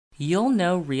You'll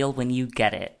know real when you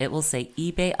get it. It will say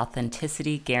eBay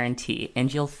Authenticity Guarantee,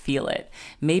 and you'll feel it.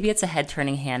 Maybe it's a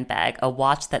head-turning handbag, a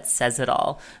watch that says it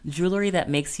all, jewelry that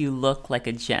makes you look like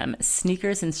a gem,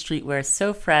 sneakers and streetwear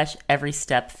so fresh, every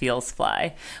step feels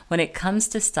fly. When it comes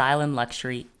to style and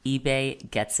luxury,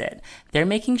 eBay gets it. They're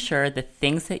making sure the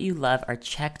things that you love are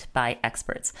checked by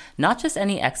experts. Not just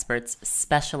any experts,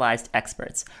 specialized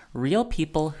experts. Real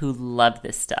people who love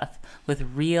this stuff with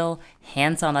real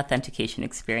hands-on authentication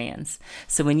experience.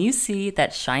 So when you see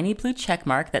that shiny blue check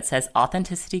mark that says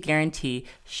Authenticity Guarantee,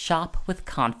 shop with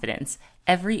confidence.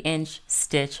 Every inch,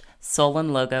 stitch, sole,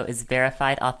 and logo is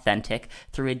verified authentic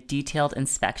through a detailed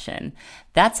inspection.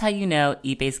 That's how you know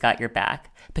eBay's got your back.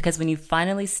 Because when you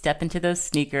finally step into those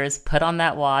sneakers, put on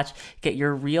that watch, get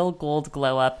your real gold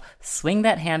glow up, swing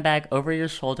that handbag over your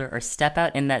shoulder, or step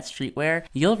out in that streetwear,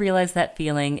 you'll realize that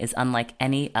feeling is unlike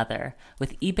any other.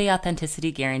 With eBay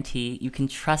Authenticity Guarantee, you can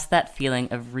trust that feeling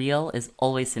of real is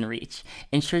always in reach.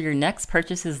 Ensure your next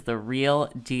purchase is the real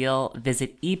deal.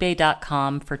 Visit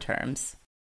ebay.com for terms.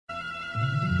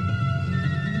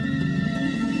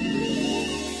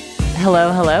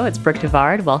 Hello, it's Brooke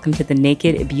Devard. Welcome to the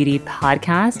Naked Beauty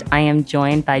Podcast. I am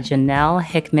joined by Janelle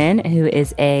Hickman, who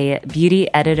is a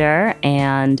beauty editor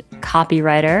and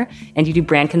copywriter, and you do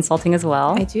brand consulting as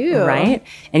well. I do. Right?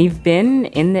 And you've been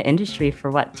in the industry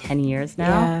for 10 years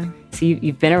now? Yeah. So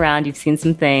you've been around, you've seen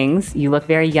some things, you look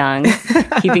very young,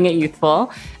 keeping it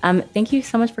youthful. Thank you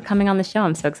so much for coming on the show.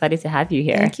 I'm so excited to have you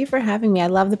here. Thank you for having me. I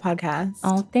love the podcast.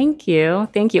 Oh, thank you.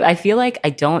 Thank you. I feel like I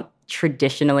don't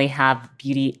traditionally have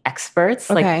beauty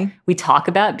experts. Okay. Like we talk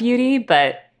about beauty,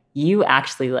 but you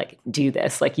actually do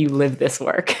this, you live this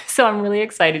work. So I'm really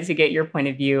excited to get your point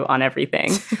of view on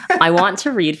everything. I want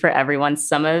to read for everyone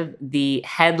some of the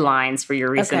headlines for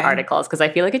your recent articles, because I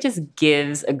feel like it just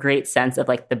gives a great sense of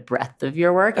the breadth of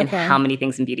your work and how many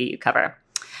things in beauty you cover.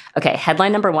 Okay,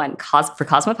 headline number 1, for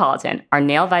Cosmopolitan, are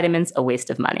nail vitamins a waste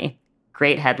of money?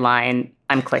 Great headline.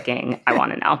 I'm clicking. I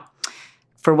want to know.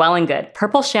 For Well & Good,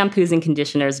 purple shampoos and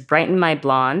conditioners brighten my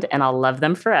blonde, and I'll love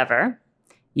them forever.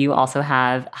 You also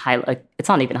have it's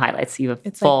not even highlights. You have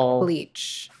full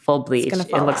bleach. Full bleach.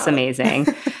 It looks amazing.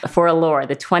 For Allure,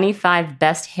 the 25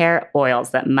 best hair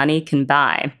oils that money can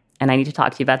buy. And I need to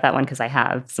talk to you about that one because I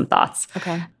have some thoughts.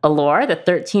 Okay. Allure, the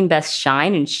 13 best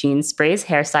shine and sheen sprays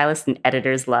hairstylists and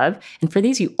editors love. And for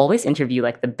these, you always interview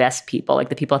the best people,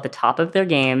 the people at the top of their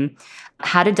game.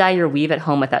 How to dye your weave at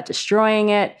home without destroying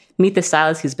it. Meet the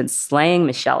stylist who's been slaying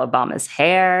Michelle Obama's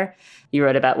hair. You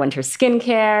wrote about winter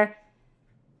skincare.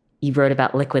 You wrote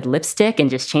about liquid lipstick and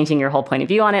just changing your whole point of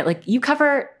view on it. You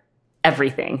cover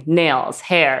everything: nails,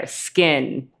 hair,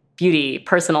 skin, beauty,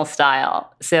 personal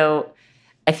style. So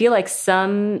I feel like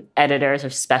some editors are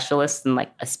specialists in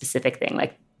a specific thing,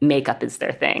 makeup is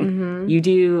their thing. Mm-hmm. You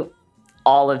do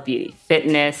all of beauty: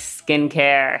 fitness,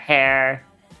 skincare, hair,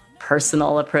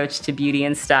 personal approach to beauty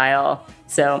and style.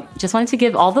 So just wanted to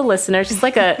give all the listeners just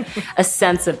a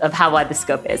sense of how wide the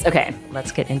scope is. Okay,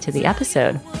 let's get into the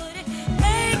episode.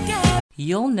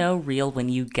 You'll know real when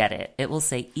you get it. It will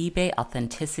say eBay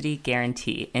Authenticity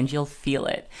Guarantee, and you'll feel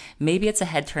it. Maybe it's a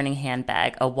head-turning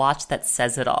handbag, a watch that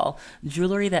says it all,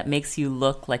 jewelry that makes you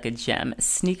look like a gem,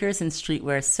 sneakers and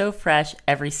streetwear so fresh,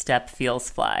 every step feels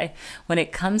fly. When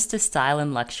it comes to style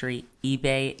and luxury,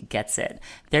 eBay gets it.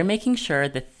 They're making sure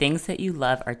the things that you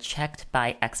love are checked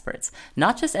by experts.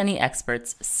 Not just any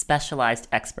experts, specialized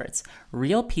experts.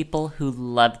 Real people who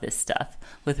love this stuff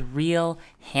with real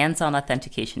hands-on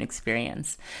authentication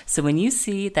experience. So when you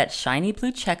see that shiny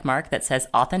blue check mark that says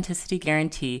Authenticity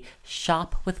Guarantee,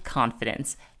 shop with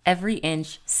confidence. Every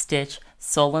inch, stitch,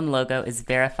 sole, and logo is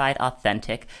verified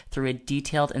authentic through a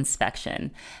detailed inspection.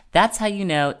 That's how you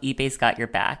know eBay's got your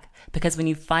back. Because when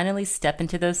you finally step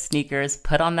into those sneakers,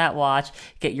 put on that watch,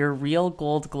 get your real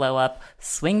gold glow up,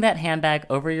 swing that handbag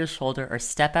over your shoulder, or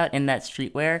step out in that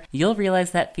streetwear, you'll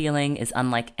realize that feeling is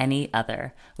unlike any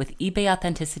other. With eBay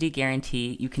Authenticity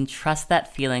Guarantee, you can trust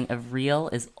that feeling of real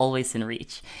is always in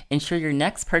reach. Ensure your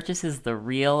next purchase is the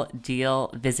real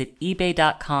deal. Visit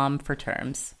ebay.com for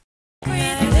terms.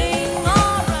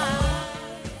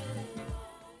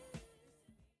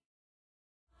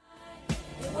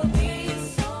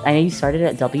 I know you started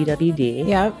at WWD.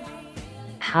 Yep.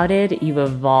 How did you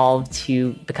evolve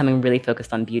to becoming really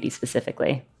focused on beauty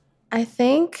specifically? I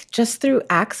think just through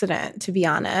accident, to be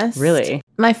honest. Really?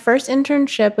 My first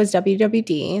internship was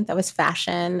WWD. That was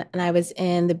fashion. And I was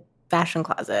in the fashion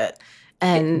closet.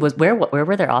 And where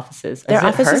were their offices? their Is it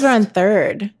offices Hearst? were on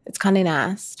 3rd. It's Condé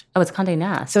Nast. Oh, it's Condé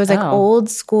Nast. So it was like Oh. old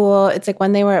school. It's like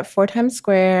when they were at 4 Times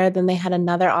Square, then they had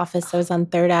another office that was on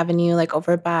 3rd Avenue, like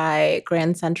over by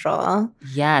Grand Central.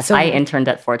 Yes, So- I interned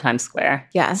at 4 Times Square.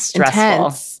 Yes, Stressful.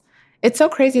 intense. It's so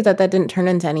crazy that didn't turn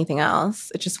into anything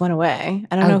else. It just went away.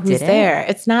 I don't know who's did it? there.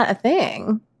 It's not a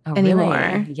thing. Oh, anymore.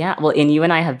 Really? Yeah. Well, and you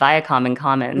and I have Viacom in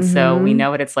common, so we know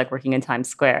what it's like working in Times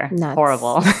Square. Nuts.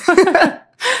 Horrible.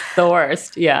 The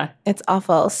worst. Yeah. It's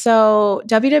awful. So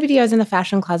WWD was in the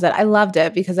fashion closet. I loved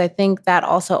it because I think that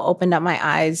also opened up my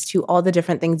eyes to all the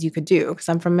different things you could do. Because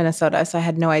I'm from Minnesota, so I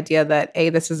had no idea that A,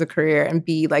 this is a career, and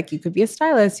B, like you could be a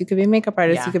stylist, you could be a makeup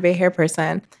artist, Yeah. you could be a hair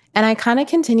person. And I kind of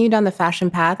continued on the fashion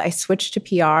path. I switched to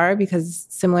PR because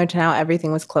similar to now,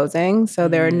 everything was closing. So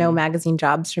there were no magazine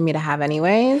jobs for me to have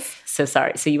anyways. So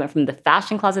sorry. So you went from the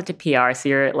fashion closet to PR. So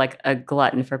you're like a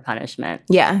glutton for punishment.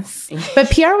 Yes. But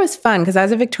PR was fun because I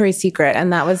was at Victoria's Secret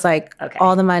and that was like Okay.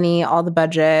 all the money, all the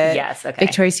budget. Yes. Okay.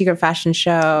 Victoria's Secret fashion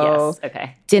show. Yes.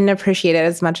 Okay. Didn't appreciate it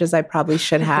as much as I probably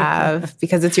should have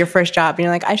because it's your first job. And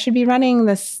you're like, I should be running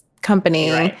this company.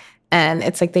 Right. And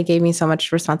it's like they gave me so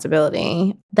much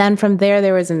responsibility. Then from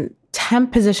there was a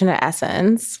temp position at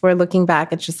Essence where looking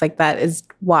back, it's just like that is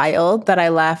wild that I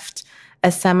left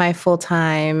a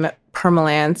semi-full-time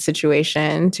permalance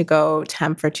situation to go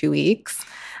temp for 2 weeks.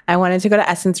 I wanted to go to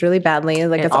Essence really badly.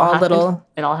 Like it's all little.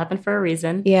 It all happened for a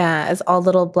reason. Yeah, as all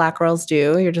little Black girls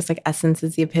do. You're just like, Essence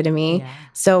is the epitome. Yeah.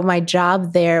 So my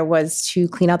job there was to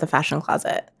clean out the fashion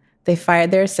closet. They fired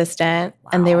their assistant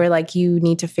and they Wow. were like, you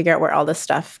need to figure out where all this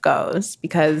stuff goes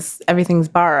because everything's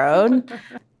borrowed.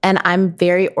 And I'm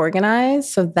very organized.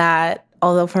 So that,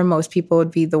 although for most people would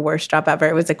be the worst job ever,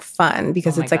 it was like fun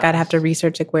because Oh my it's like I'd have to gosh.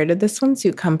 research like, where did this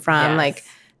swimsuit come from? Yes. Like,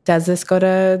 does this go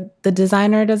to the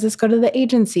designer? Does this go to the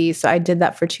agency? So I did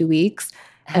that for 2 weeks.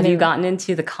 Have you gotten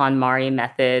into the KonMari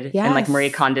method and like Yes. Marie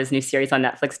Kondo's new series on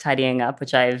Netflix, Tidying Up,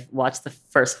 which I've watched the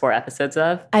first 4 episodes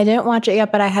of? I didn't watch it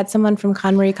yet, but I had someone from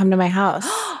KonMari come to my house.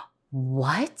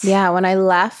 What? Yeah, when I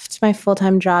left my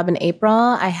full-time job in April,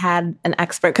 I had an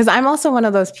expert because I'm also one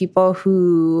of those people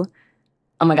who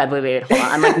Oh my God, wait, hold on.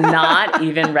 I'm like not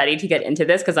even ready to get into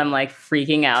this because I'm like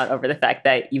freaking out over the fact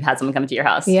that you've had someone come to your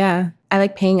house. I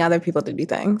like paying other people to do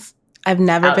things. I've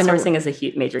never been Outsourcing is a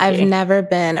huge major key. I've never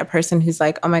been a person who's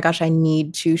like, oh my gosh, I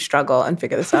need to struggle and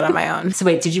figure this out on my own. So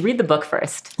wait, did you read the book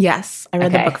first? Yes, I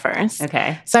read Okay. the book first.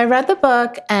 Okay. So I read the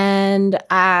book and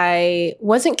I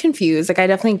wasn't confused. Like I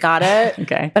definitely got it.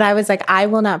 Okay. But I was like, I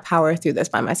will not power through this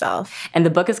by myself. And the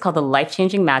book is called The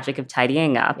Life-Changing Magic of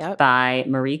Tidying Up Yep. by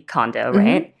Marie Kondo,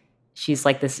 right? She's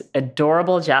like this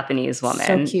adorable Japanese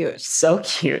woman. So cute. So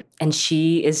cute. And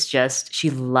she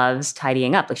loves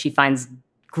tidying up. Like she finds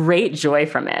great joy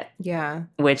from it, Yeah.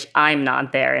 which I'm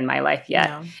not there in my life yet.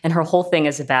 No. And her whole thing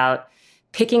is about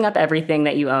picking up everything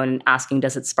that you own and asking,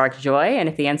 does it spark joy? And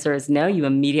if the answer is no, you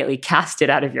immediately cast it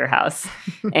out of your house.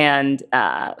 And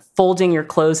folding your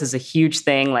clothes is a huge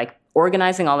thing, like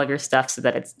organizing all of your stuff so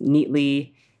that it's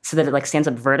neatly, so that it like stands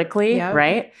up vertically, Yep.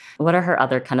 right? What are her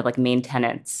other kind of like main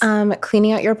tenets?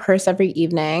 Cleaning out your purse every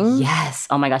evening. Yes.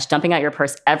 Oh my gosh. Dumping out your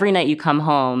purse every night you come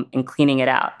home and cleaning it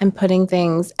out. And putting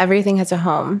everything has a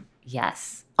home.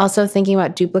 Yes. Also thinking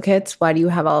about duplicates. Why do you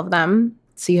have all of them?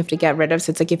 So you have to get rid of.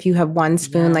 So it's like if you have one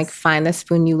spoon, Yes. like find the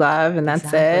spoon you love and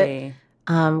that's it.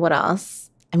 Exactly. What else?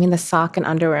 I mean, the sock and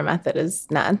underwear method is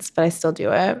nuts, but I still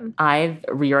do it. I've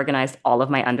reorganized all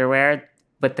of my underwear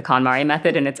with the KonMari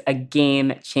method, and it's a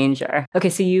game changer. Okay,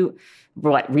 so you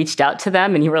reached out to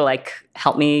them and you were like,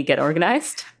 help me get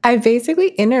organized? I basically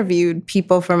interviewed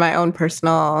people for my own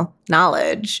personal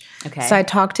knowledge. Okay. So I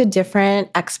talked to different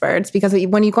experts because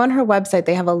when you go on her website,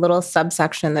 they have a little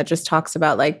subsection that just talks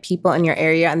about like people in your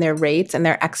area and their rates and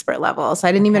their expert level. So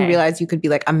I didn't even Okay. realize you could be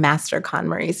like a master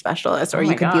KonMari specialist or Oh you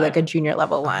my could be God. like a junior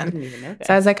level I one. didn't even know that.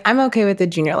 So I was like, I'm okay with the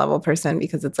junior level person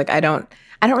because it's like I don't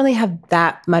really have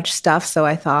that much stuff. So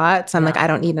I thought. So I'm like, I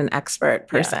don't need an expert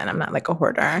person. I'm not like a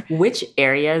hoarder. Which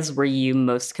areas were you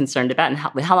most concerned about, and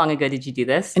how long ago did you do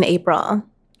this? In April.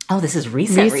 Oh, this is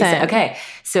recent. Recent. Okay.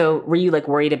 So were you like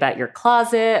worried about your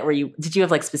closet? Did you have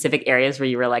like specific areas where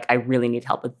you were like, I really need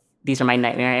help with, these are my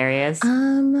nightmare areas?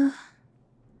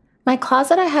 My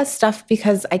closet, I have stuff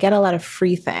because I get a lot of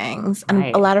free things and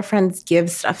Right. a lot of friends give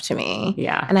stuff to me.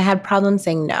 Yeah. And I had problems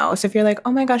saying no. So if you're like,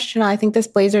 oh my gosh, Janelle, I think this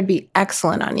blazer would be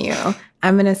excellent on you.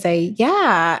 I'm going to say,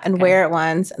 yeah, and Okay. wear it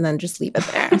once and then just leave it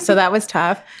there. So that was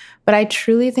tough. But I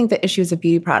truly think the issue is the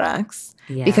beauty products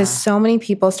Yeah. because so many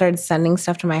people started sending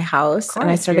stuff to my house and I course,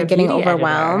 you're started a getting beauty editor.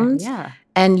 overwhelmed. Yeah.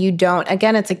 And you don't,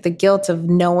 again, it's like the guilt of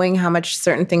knowing how much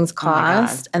certain things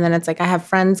cost. And then it's like, I have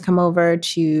friends come over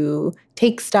to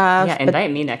take stuff. Yeah,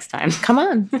 invite me next time. Come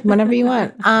on, whenever you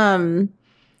want.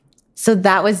 So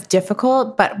that was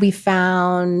difficult, but we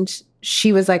found,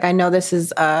 she was like, I know this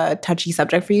is a touchy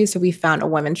subject for you. So we found a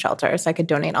women's shelter so I could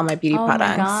donate all my beauty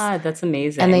products. Oh my God, that's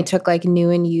amazing. And they took like new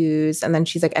and used. And then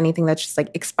she's like, anything that's just like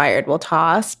expired, we'll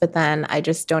toss. But then I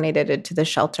just donated it to the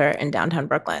shelter in downtown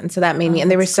Brooklyn. So that made me,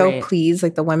 and they were so pleased.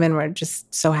 Like the women were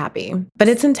just so happy. But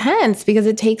it's intense because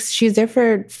it takes, she was there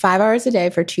for 5 hours a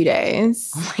day for 2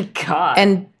 days. Oh my God.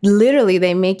 And literally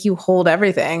they make you hold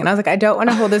everything. And I was like, I don't want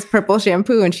to hold this purple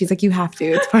shampoo. And she's like, you have to.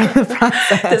 It's part of the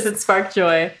process. Does it spark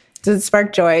joy? Does it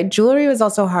spark joy? Jewelry was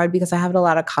also hard because I have a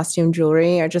lot of costume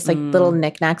jewelry or just like little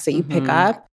knickknacks that you pick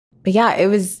up. But yeah,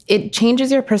 it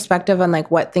changes your perspective on like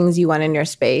what things you want in your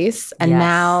space. And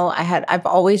now I've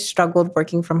always struggled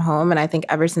working from home. And I think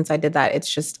ever since I did that,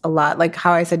 it's just a lot. Like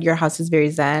how I said, your house is very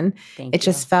zen. Thank you.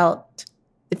 Just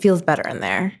it feels better in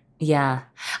there. Yeah.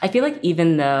 I feel like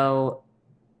even though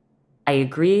I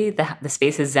agree the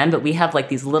space is zen, but we have like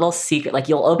these little secret, like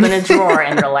you'll open a drawer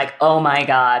and you're like, oh my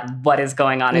God, what is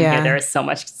going on in here? There is so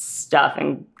much stuff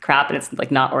and crap and it's like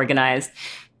not organized.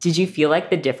 Did you feel like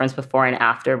the difference before and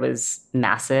after was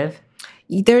massive?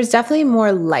 There's definitely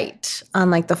more light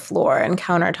on like the floor and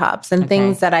countertops and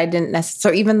things that I didn't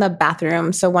necessarily, so even the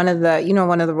bathroom. So one of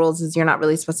the rules is you're not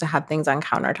really supposed to have things on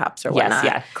countertops or whatnot. Yes,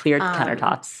 yeah, cleared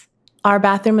countertops. Our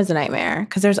bathroom was a nightmare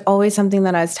because there's always something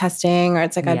that I was testing or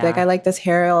it's like, I'd be like, I like this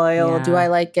hair oil. Do I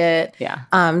like it?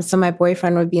 Yeah. So my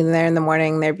boyfriend would be in there in the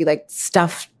morning. There'd be like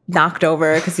stuff knocked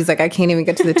over because he's like, I can't even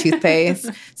get to the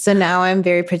toothpaste. So now I'm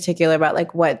very particular about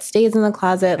like what stays in the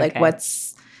closet, like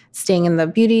what's staying in the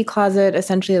beauty closet,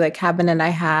 essentially like cabinet I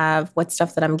have, what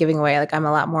stuff that I'm giving away. Like I'm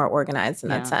a lot more organized in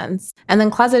that sense. And then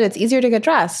closet, it's easier to get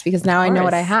dressed because now I know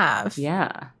what I have.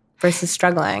 Yeah. Versus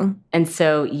struggling. And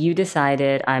so you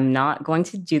decided I'm not going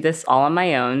to do this all on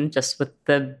my own, just with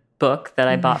the book that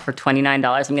I bought for $29. I'm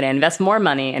going to invest more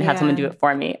money and have someone do it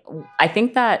for me. I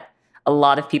think that a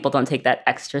lot of people don't take that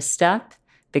extra step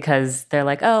because they're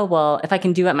like, oh, well, if I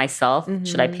can do it myself,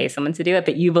 should I pay someone to do it?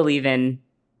 But you believe in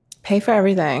pay for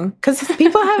everything because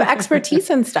people have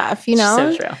expertise and stuff, you know?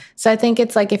 So true. So I think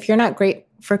it's like if you're not great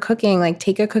for cooking, like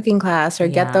take a cooking class or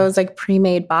get those like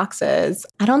pre-made boxes.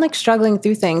 I don't like struggling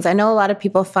through things. I know a lot of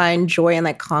people find joy in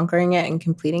like conquering it and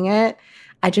completing it.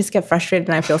 I just get frustrated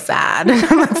and I feel sad.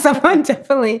 I'm like, someone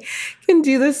definitely can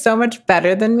do this so much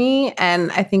better than me.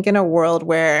 And I think in a world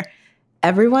where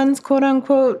everyone's quote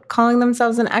unquote calling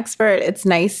themselves an expert, it's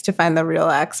nice to find the real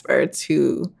experts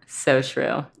who so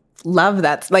true. Love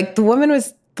that. Like the woman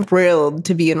was thrilled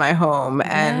to be in my home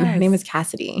and her name is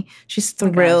Cassidy. She's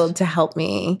thrilled to help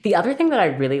me. The other thing that I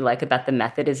really like about the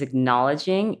method is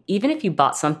acknowledging, even if you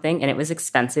bought something and it was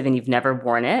expensive and you've never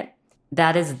worn it,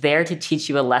 that is there to teach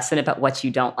you a lesson about what you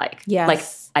don't like. Yes. Like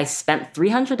I spent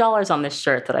 $300 on this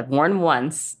shirt that I've worn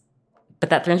once, but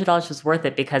that $300 was worth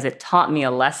it because it taught me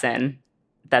a lesson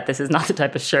that this is not the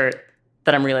type of shirt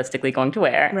that I'm realistically going to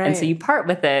wear. Right. And so you part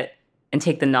with it and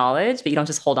take the knowledge, but you don't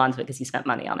just hold on to it because you spent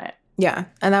money on it. Yeah.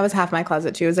 And that was half my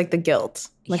closet too. It was like the guilt.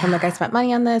 Like I'm like, I spent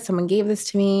money on this. Someone gave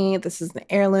this to me. This is an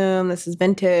heirloom. This is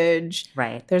vintage.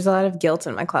 Right. There's a lot of guilt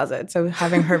in my closet. So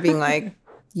having her being like,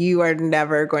 you are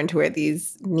never going to wear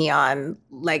these neon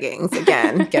leggings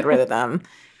again. Get rid of them.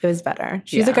 It was better.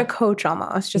 She's like a coach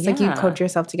almost. Just like you coach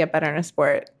yourself to get better in a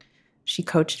sport. She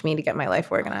coached me to get my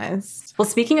life organized. Well,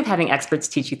 speaking of having experts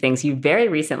teach you things, you very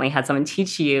recently had someone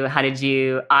teach you how to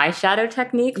do eyeshadow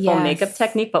technique, full makeup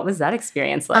technique. What was that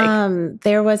experience like?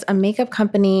 There was a makeup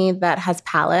company that has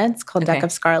palettes called Deck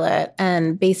of Scarlet.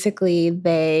 And basically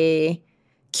they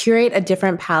curate a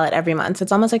different palette every month. So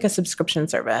it's almost like a subscription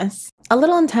service. A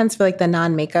little intense for like the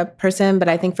non-makeup person, but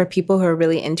I think for people who are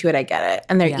really into it, I get it.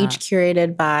 And they're each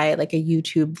curated by like a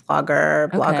YouTube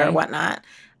blogger, whatnot.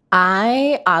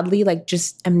 I oddly like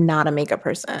just am not a makeup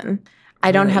person.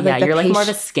 I don't have like the you're like more of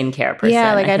a skincare person.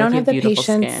 Yeah, like I don't have the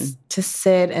patience to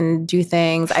sit and do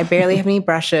things. I barely have any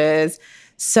brushes.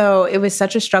 So it was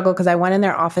such a struggle because I went in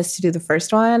their office to do the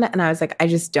first one and I was like, I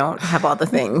just don't have all the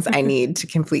things I need to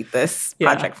complete this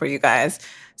project for you guys.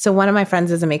 So one of my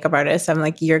friends is a makeup artist. I'm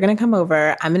like, you're going to come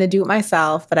over. I'm going to do it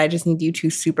myself, but I just need you to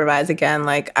supervise again,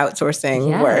 like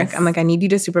outsourcing work. I'm like, I need you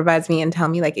to supervise me and tell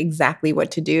me like exactly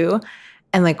what to do.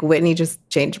 And like Whitney just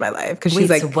changed my life because she's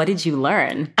like, so what did you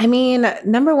learn? I mean,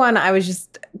 number one, I was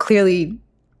just clearly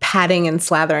patting and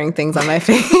slathering things on my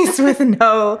face with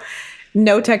no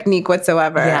technique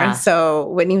whatsoever. Yeah. So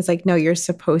Whitney was like, no, you're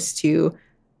supposed to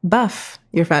buff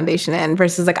your foundation in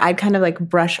versus like I'd kind of like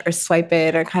brush or swipe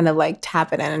it or kind of like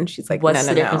tap it in. And she's like, What's no,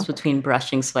 the difference between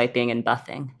brushing, swiping, and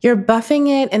buffing? You're buffing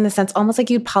it in the sense almost like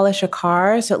you polish a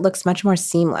car, so it looks much more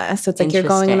seamless. So it's like you're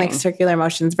going in like circular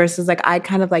motions versus like I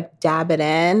kind of like dab it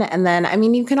in. And then, I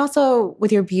mean, you can also,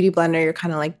 with your beauty blender, you're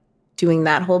kind of like doing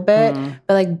that whole bit.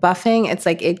 But like buffing, it's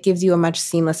like it gives you a much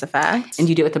seamless effect. And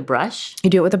you do it with a brush?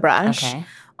 You do it with a brush. Okay.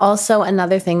 Also,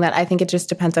 another thing that I think it just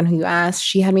depends on who you ask.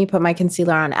 She had me put my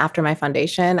concealer on after my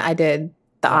foundation. I did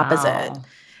the opposite.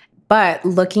 But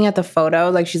looking at the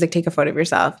photo, like she's like, take a photo of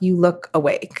yourself. You look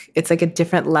awake. It's like a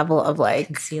different level of like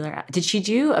concealer. Did she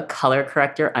do a color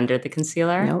corrector under the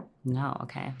concealer? Nope. No.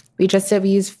 Okay. We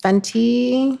use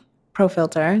Fenty Pro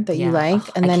Filter that you like,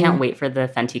 and then I can't wait for the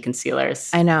Fenty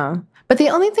concealers. I know, but the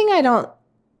only thing I don't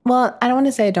want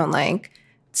to say I don't like.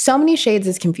 So many shades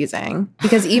is confusing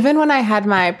because even when I had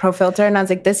my Pro Filter and I was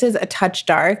like, this is a touch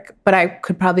dark, but I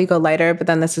could probably go lighter, but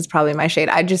then this is probably my shade.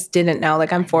 I just didn't know.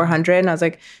 Like I'm 400 and I was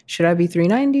like, should I be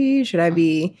 390? Should I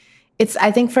be?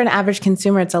 I think for an average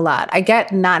consumer, it's a lot. I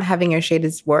get not having your shade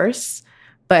is worse,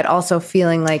 but also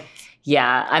feeling like.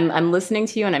 Yeah, I'm listening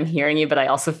to you and I'm hearing you, but I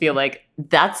also feel like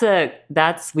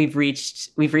we've reached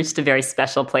a very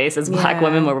special place as Black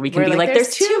women where we can be like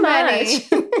there's too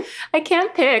much. I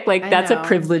can't pick. Like that's a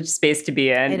privileged space to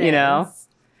be in, you know?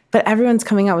 But everyone's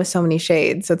coming out with so many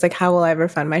shades. So it's like, how will I ever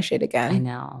find my shade again? I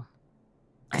know.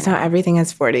 Because now everything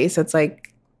has 40. So it's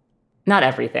like. Not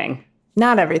everything.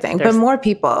 But more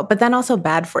people. But then also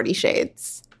bad 40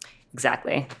 shades.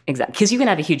 Exactly. Because you can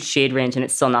have a huge shade range and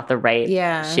it's still not the right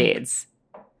shades.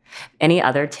 Any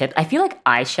other tip? I feel like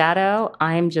eyeshadow,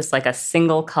 I'm just like a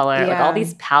single color, like all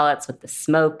these palettes with the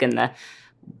smoke and the.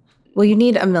 Well, you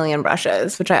need a million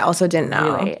brushes, which I also didn't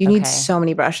know. Really? You need so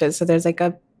many brushes. So there's like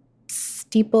a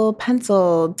steeple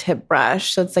pencil tip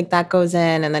brush. So it's like that goes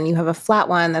in, and then you have a flat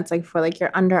one that's like for like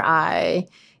your under eye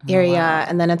area,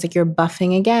 and then it's like you're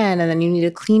buffing again, and then you need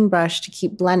a clean brush to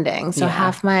keep blending. So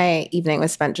half my evening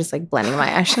was spent just like blending my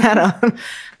eyeshadow.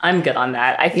 I'm good on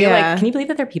that. I feel like, can you believe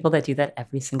that there are people that do that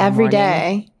every morning?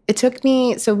 Day? It took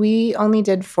me, so we only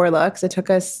did 4 looks. It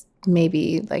took us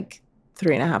maybe like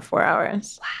 3.5, 4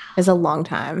 hours. Wow. It's a long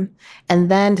time. And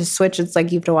then to switch, it's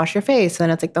like you have to wash your face. And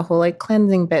then it's like the whole like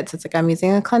cleansing bits. It's like I'm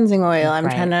using a cleansing oil. I'm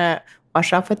trying to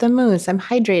wash off with a mousse. I'm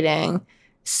hydrating.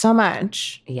 So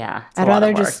much. Yeah. I'd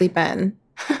rather just sleep in.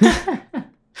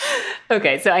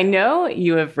 Okay. So I know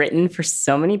you have written for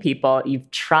so many people. You've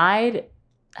tried,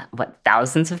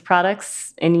 thousands of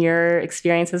products in your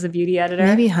experience as a beauty editor?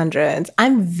 Maybe hundreds.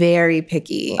 I'm very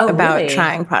picky about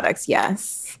trying products.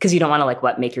 Yes. Because you don't want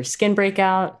to make your skin break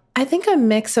out? I think a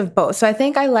mix of both. So I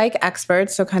think I like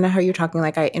experts. So kind of how you're talking,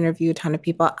 like I interview a ton of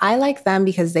people. I like them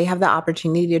because they have the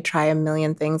opportunity to try a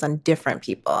million things on different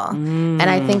people. And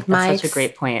I think that's such a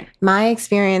great point. My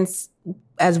experience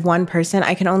as one person,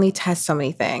 I can only test so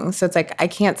many things. So it's like I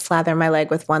can't slather my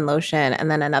leg with one lotion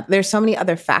and then another. There's so many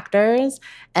other factors.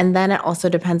 And then it also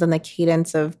depends on the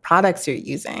cadence of products you're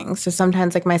using. So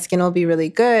sometimes like my skin will be really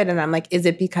good. And I'm like, is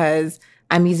it because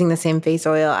I'm using the same face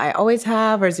oil I always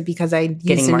have, or is it because I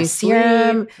used a new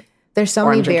serum? There's so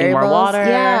many variables. More water.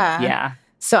 Yeah.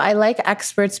 So I like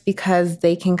experts because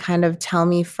they can kind of tell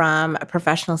me from a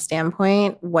professional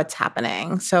standpoint what's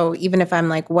happening. So even if I'm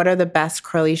like, what are the best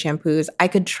curly shampoos? I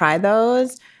could try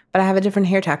those, but I have a different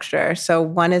hair texture. So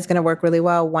one is going to work really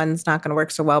well. One's not going to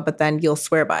work so well, but then you'll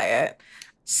swear by it.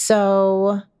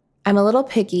 So I'm a little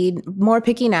picky, more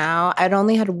picky now. I'd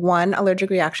only had one allergic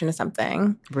reaction to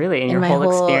something. Really? In your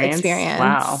whole experience?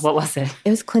 Wow. What was it? It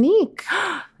was Clinique.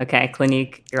 Okay,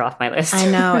 Clinique, you're off my list. I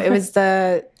know. It was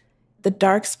the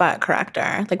dark spot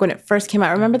corrector. Like when it first came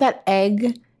out. Remember that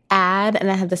egg ad and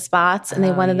it had the spots and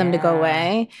they wanted them to go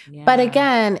away? Yeah. But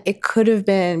again, it could have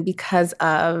been because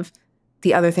of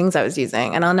the other things I was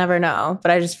using. And I'll never know.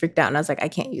 But I just freaked out and I was like, I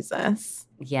can't use this.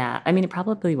 Yeah. I mean, it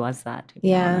probably was that, to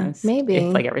be honest. Maybe.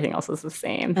 If everything else was the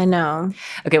same. I know.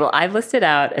 Okay, well, I've listed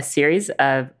out a series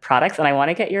of products, and I want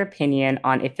to get your opinion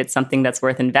on if it's something that's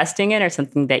worth investing in or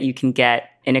something that you can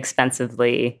get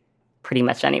inexpensively pretty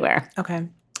much anywhere.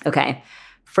 Okay.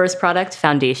 First product,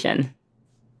 foundation.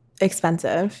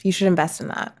 Expensive. You should invest in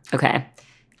that. Okay.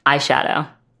 Eyeshadow.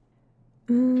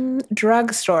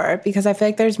 Drugstore, because I feel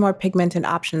like there's more pigmented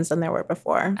options than there were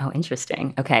before. Oh,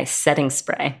 interesting. Okay. Setting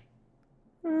spray.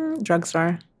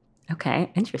 Drugstore.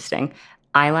 Okay, interesting.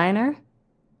 Eyeliner?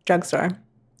 Drugstore.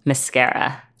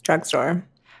 Mascara? Drugstore.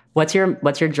 What's your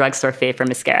drugstore fave for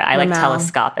mascara? I like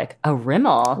telescopic. Oh,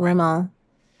 Rimmel. Rimmel.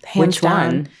 Which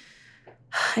one?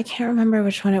 I can't remember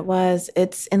which one it was.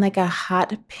 It's in like a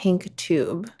hot pink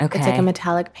tube. It's like a Okay.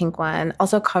 metallic pink one.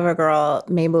 Also CoverGirl,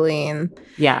 Maybelline.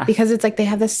 Yeah. Because it's like they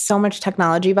have this so much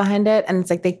technology behind it. And it's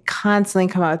like they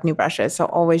constantly come out with new brushes. So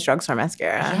always drugstore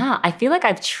mascara. Yeah, I feel like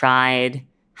I've tried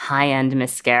high-end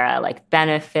mascara like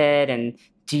Benefit and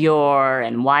Dior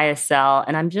and YSL,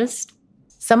 and I'm just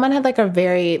Someone had like a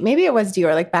very, maybe it was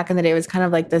Dior, like back in the day, it was kind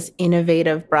of like this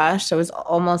innovative brush. So it was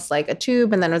almost like a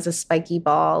tube and then it was a spiky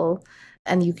ball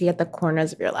and you could get the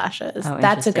corners of your lashes. oh,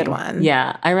 That's a good interesting. one.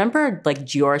 Yeah, I remember like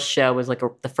Dior's show was like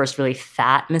the first really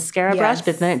fat mascara brush, but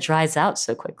Yes. then it dries out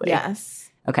so quickly. Yes.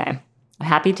 Okay. I'm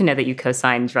happy to know that you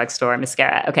co-signed drugstore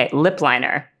mascara. Okay, lip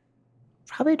liner,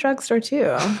 Probably drugstore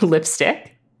too.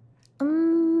 lipstick.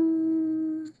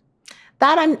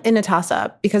 That I'm in a toss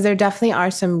up because there definitely are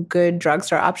some good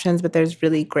drugstore options, but there's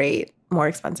really great, more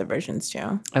expensive versions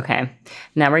too. Okay.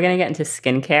 Now we're going to get into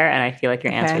skincare, and I feel like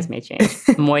your answers may change.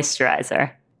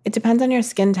 Moisturizer. It depends on your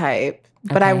skin type,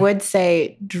 but I Okay. would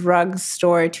say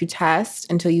drugstore to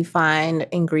test until you find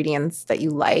ingredients that you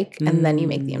like and then you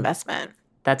make the investment.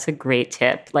 That's a great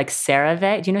tip. Like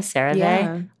CeraVe. Do you know CeraVe?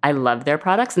 Yeah. I love their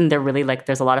products, and they're really like,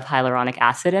 there's a lot of hyaluronic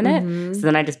acid in it. So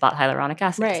then I just bought hyaluronic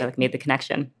acid because I Right. like made the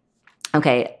connection.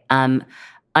 Okay.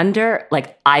 Under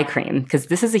like eye cream, because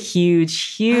this is a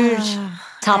huge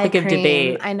topic Eye of cream,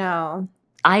 debate. I know.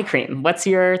 Eye cream. What's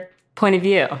your point of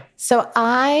view? So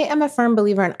I am a firm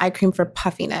believer in eye cream for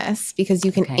puffiness because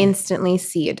you can Okay. instantly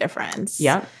see a difference.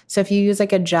 Yeah. So if you use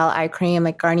like a gel eye cream,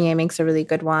 like Garnier makes a really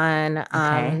good one.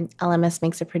 LMS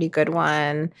makes a pretty good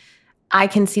one. I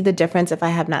can see the difference if I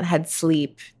have not had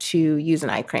sleep to use an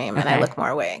eye cream and I Okay. look more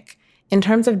awake. In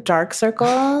terms of dark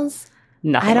circles,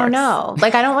 Nothing I don't works. know.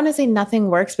 Like, I don't want to say nothing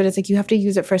works, but it's like you have to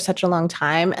use it for such a long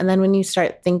time. And then when you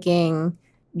start thinking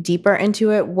deeper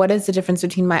into it, what is the difference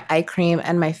between my eye cream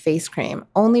and my face cream?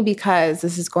 Only because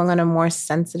this is going on a more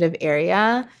sensitive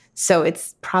area. So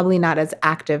it's probably not as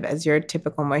active as your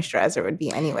typical moisturizer would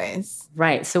be anyways.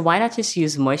 Right. So why not just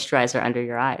use moisturizer under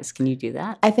your eyes? Can you do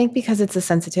that? I think because it's a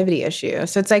sensitivity issue.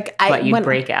 So it's like What, you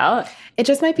break out? It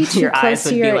just might be too Your close eyes to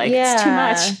would be your like, it's too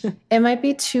much. It might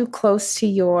be too close to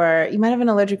your. You might have an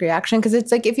allergic reaction because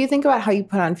it's like if you think about how you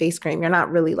put on face cream, you're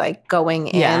not really like going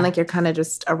in, Yeah. like you're kind of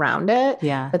just around it.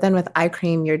 Yeah. But then with eye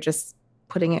cream, you're just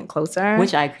putting it closer.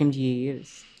 Which eye cream do you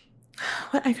use?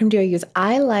 What eye cream do I use?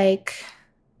 I like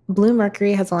Blue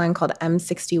Mercury has a line called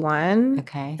M61.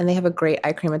 Okay. And they have a great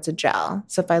eye cream. It's a gel.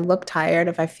 So if I look tired,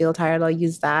 if I feel tired, I'll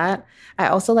use that. I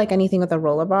also like anything with a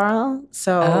roller bar.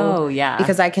 So Oh, yeah.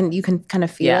 because you can kind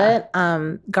of feel Yeah.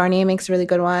 it. Garnier makes a really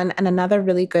good one. And another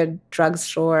really good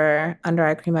drugstore under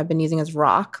eye cream I've been using is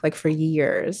Rock, like for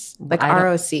years. Like I don't-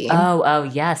 ROC. Oh,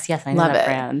 yes. I know Love that it.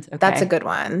 brand. Okay. That's a good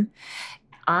one.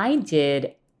 I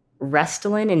did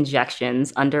Restylane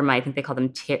injections under my, I think they call them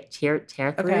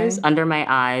tear-throughs, Okay. under my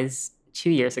eyes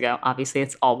 2 years ago. Obviously,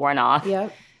 it's all worn off.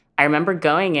 Yep. I remember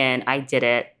going in, I did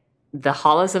it. The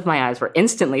hollows of my eyes were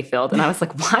instantly filled. And I was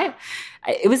like, why?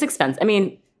 It was expensive. I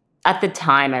mean, at the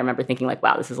time, I remember thinking like,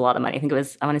 wow, this is a lot of money. I think it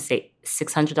was, I want to say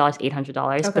 $600, $800.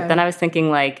 Okay. But then I was thinking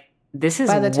like, this is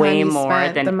By the time way you more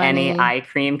spent the than any money. eye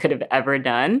cream could have ever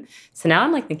done. So now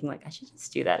I'm like thinking like, I should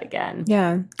just do that again.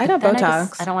 Yeah. I got Then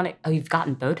Botox. I don't want to. Oh, you've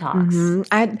gotten Botox.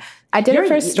 Mhm. I did it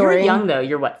for a story. You're young though.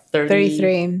 You're what, 30?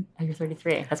 33. Oh, you're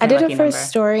 33. That's I my did lucky it for a number.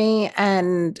 story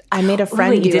and I made a Oh, friend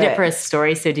wait, you do did it for a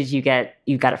story. So you got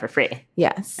it for free?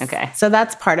 Yes. Okay. So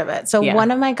that's part of it. So Yeah.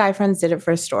 one of my guy friends did it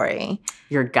for a story.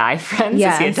 Your guy friends?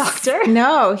 Yes. Is he a doctor?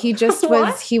 No, he just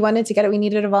What? he wanted to get it. We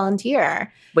needed a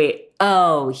volunteer. Wait.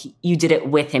 Oh, you did it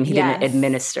with him. He didn't Yes.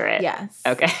 administer it. Yes.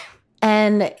 Okay.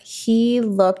 And he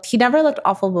never looked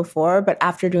awful before, but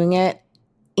after doing it,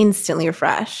 instantly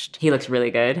refreshed. He looks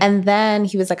really good. And then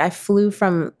he was like, I flew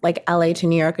from like LA to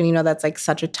New York, and that's like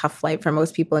such a tough flight for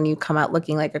most people, and you come out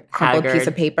looking like a crumpled Haggard. piece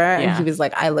of paper. And Yeah. he was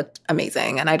like, I looked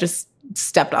amazing. And I just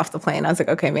stepped off the plane. I was like,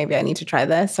 okay, maybe I need to try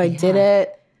this. So I did Yeah.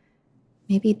 it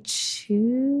maybe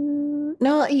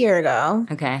a year ago.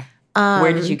 Okay.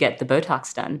 Where did Um, you get the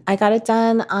Botox done? I got it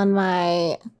done on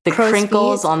my The crow's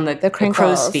crinkles feet. on the crinkles,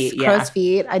 crow's feet. Yeah. crow's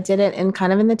feet. I did it in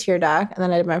kind of in the tear duct, and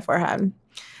then I did my forehead,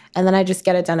 and then I just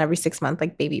get it done every 6 months,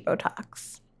 like baby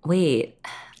Botox. Wait.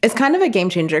 It's kind of a game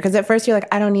changer because at first you're like,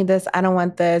 I don't need this, I don't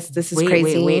want this. This is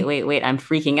crazy. Wait. I'm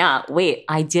freaking out. Wait,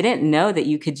 I didn't know that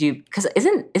you could do, because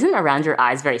isn't around your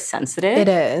eyes very sensitive? It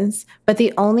is, but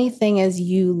the only thing is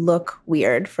you look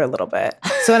weird for a little bit.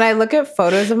 So when I look at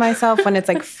photos of myself when it's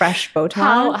like fresh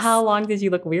Botox, How long did you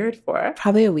look weird for?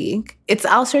 probably a week.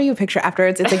 I'll show you a picture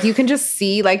afterwards. It's like you can just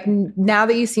see like now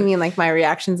that you see me in like my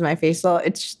reactions, my facial,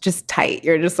 it's just tight.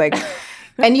 You're just like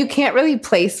And you can't really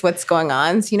place what's going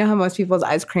on. So you know how most people's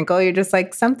eyes crinkle? You're just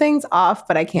like, something's off,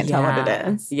 but I can't tell what it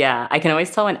is. Yeah. I can always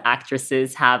tell when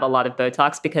actresses have a lot of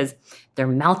Botox because their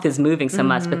mouth is moving so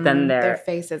much, but then their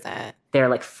face isn't. Their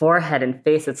like forehead and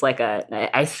face, it's like an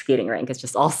ice skating rink. It's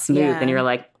just all smooth. And you're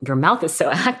like, your mouth is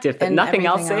so active, but nothing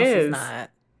else is.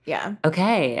 Not. Yeah.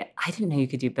 Okay. I didn't know you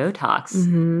could do Botox.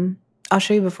 Mm-hmm. I'll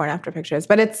show you before and after pictures.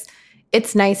 But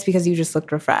it's nice because you just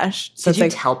looked refreshed. So did you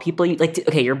tell people,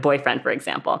 okay, your boyfriend, for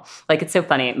example. Like, it's so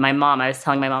funny. I was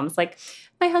telling my mom, it's like,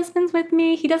 my husband's with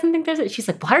me. He doesn't think there's it. She's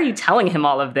like, why are you telling him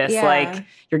all of this? Yeah. Like,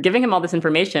 you're giving him all this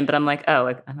information. But I'm like, oh,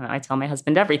 I don't know. I tell my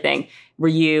husband everything. Were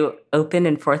you open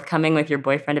and forthcoming with your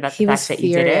boyfriend about the fact that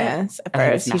you did it? At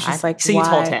first. He's just like, so why? You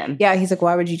told him? Yeah. He's like,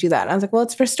 why would you do that? And I was like, well,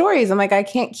 it's for stories. I'm like, I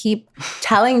can't keep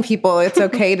telling people it's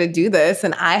okay to do this.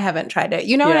 And I haven't tried it.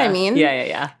 You know what I mean?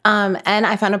 Yeah. And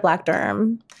I found a black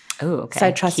derm. Oh, okay. So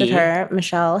I trusted her,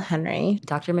 Michelle Henry.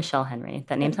 Dr. Michelle Henry.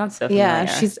 That name sounds so familiar. Yeah,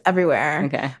 she's everywhere.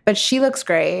 Okay. But she looks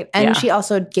great. And she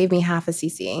also gave me half a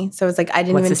cc. So it's like I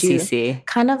didn't What's even a cc?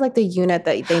 Kind of like the unit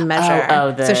that they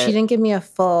measure. So she didn't give me a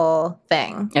full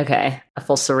thing. Okay. A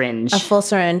full syringe. A full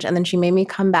syringe. And then she made me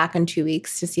come back in 2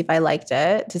 weeks to see if I liked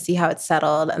it, to see how it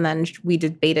settled. And then we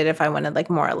debated if I wanted like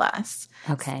more or less.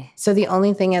 Okay. So the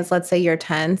only thing is, let's say you're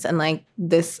tense and like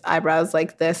this eyebrow's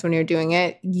like this when you're doing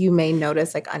it, you may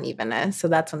notice like unevenness. So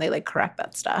that's when they like correct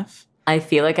that stuff. I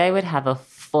feel like I would have a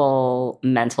full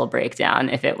mental breakdown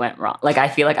if it went wrong. Like, I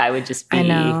feel like I would just be I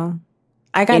know.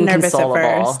 I got nervous at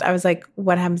first. I was like,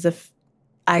 what happens if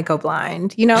I go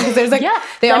blind? You know, because there's like,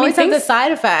 they always have the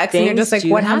side effects. And you're just like,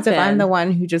 what happens if I'm the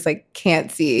one who just like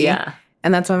can't see? Yeah.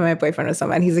 And that's why my boyfriend was so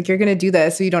mad. He's like, you're going to do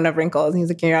this so you don't have wrinkles. And he's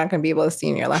like, you're not going to be able to see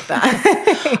in your left eye.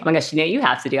 Oh my gosh, you know what you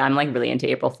have to do? I'm like really into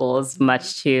April Fools,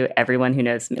 much to everyone who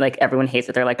knows me. Like, everyone hates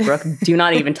it. They're like, Brooke, do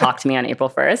not even talk to me on April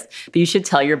 1st. But you should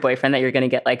tell your boyfriend that you're going to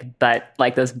get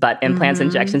like those butt implants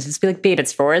injections. Just be like, babe,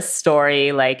 it's for a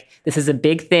story. Like, this is a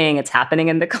big thing. It's happening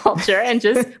in the culture. And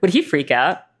just, would he freak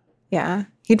out? Yeah.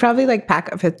 He'd probably like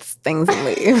pack up his things and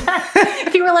leave.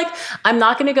 If he were like, I'm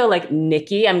not going to go like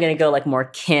Nikki, I'm going to go like more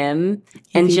Kim.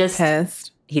 And just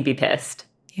pissed. He'd be pissed.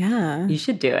 Yeah. You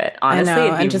should do it. Honestly. I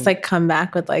know. And just like come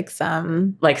back with like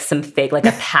some fake, like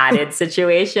a padded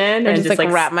situation. Or and just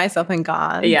like wrap myself in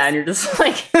gauze. Yeah. And you're just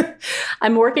like,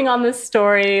 I'm working on this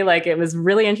story. Like, it was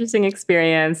really interesting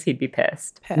experience. He'd be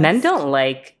pissed. Men don't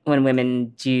like when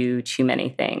women do too many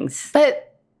things. But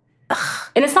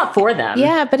and it's not for them.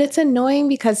 Yeah, but it's annoying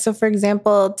because, so for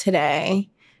example, today,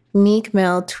 Meek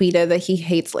Mill tweeted that he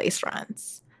hates lace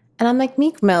fronts. And I'm like,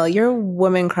 Meek Mill, your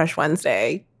Woman Crush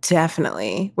Wednesday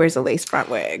definitely wears a lace front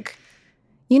wig.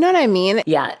 You know what I mean?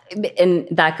 Yeah. And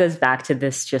that goes back to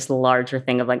this just larger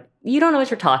thing of like, you don't know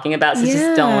what you're talking about, so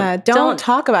just don't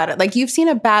talk about it. Like, you've seen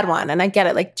a bad one, and I get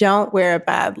it. Like, don't wear a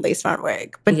bad lace front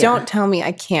wig. But don't tell me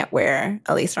I can't wear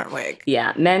a lace front wig.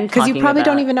 Yeah. Men because you probably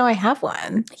don't even know I have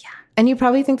one. Yeah. And you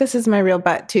probably think this is my real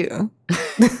butt too.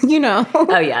 You know?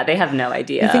 Oh, yeah. They have no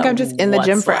idea. You think I'm just in the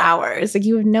gym for hours. Like,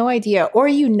 you have no idea. Or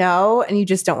you know, and you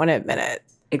just don't want to admit it.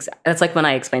 Exactly. That's like when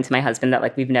I explained to my husband that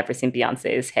like we've never seen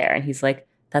Beyonce's hair. And he's like,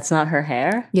 that's not her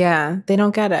hair? Yeah. They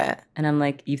don't get it. And I'm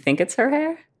like, you think it's her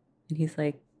hair? And he's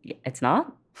like, it's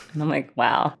not? And I'm like,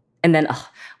 wow. And then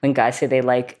when guys say they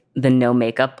like the no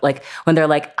makeup, like when they're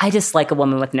like, I just like a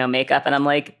woman with no makeup. And I'm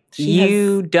like,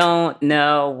 you don't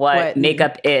know what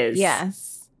makeup is.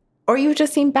 Yes. Or you've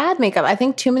just seen bad makeup. I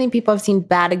think too many people have seen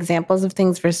bad examples of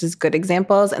things versus good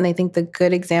examples. And they think the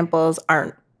good examples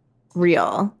aren't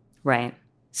real. Right.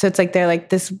 So it's like, they're like,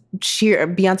 this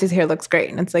Beyonce's hair looks great.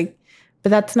 And it's like,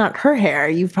 but that's not her hair.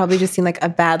 You've probably just seen like a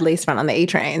bad lace front on the A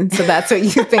train. So that's what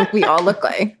you think we all look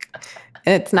like.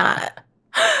 And it's not.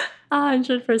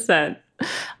 100%.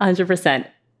 100%.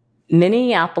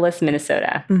 Minneapolis,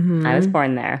 Minnesota. Mm-hmm. I was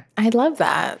born there. I love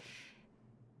that.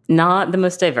 Not the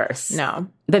most diverse. No.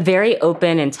 But very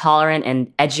open and tolerant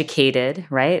and educated,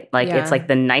 right? Like, it's like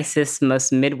the nicest,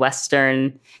 most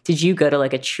Midwestern. Did you go to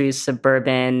like a true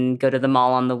suburban, go to the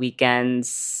mall on the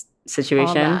weekends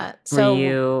situation? All that.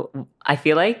 So, I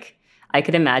feel like I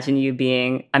could imagine you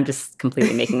being, I'm just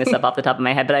completely making this up off the top of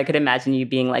my head, but I could imagine you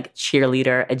being like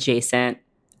cheerleader adjacent.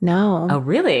 No. Oh,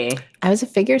 really? I was a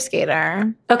figure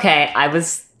skater. Okay. I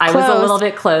was a little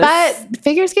bit close. But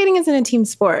figure skating isn't a team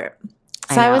sport.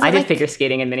 So I did figure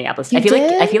skating in Minneapolis. I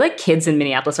feel like kids in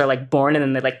Minneapolis are like born and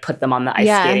then they like put them on the ice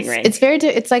skating rink.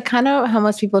 It's like kind of how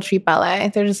most people treat ballet.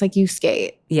 They're just like, you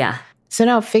skate. Yeah. So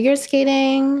no, figure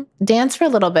skating, dance for a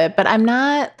little bit, but I'm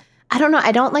not I don't know.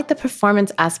 I don't like the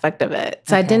performance aspect of it.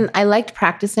 So Okay. I liked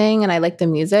practicing and I liked the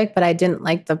music, but I didn't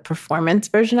like the performance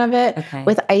version of it. Okay.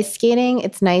 With ice skating,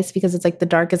 it's nice because it's like the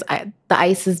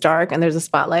ice is dark and there's a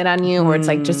spotlight on you, or it's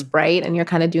like just bright and you're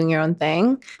kind of doing your own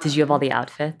thing. Did you have all the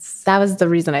outfits? That was the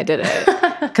reason I did it.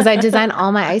 Because I designed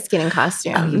all my ice skating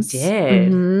costumes. Oh, you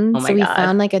did? Mhm. Oh my so we God.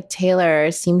 found like a tailor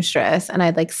seamstress and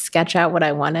I'd like sketch out what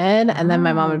I wanted. And then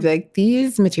my mom would be like,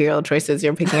 these material choices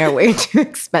you're picking are way too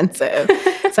expensive.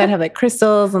 So I'd have like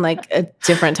crystals and like a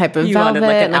different type of You velvet, wanted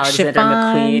like an like Alexander chiffon.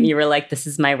 McQueen. You were like, this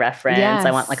is my reference. Yes.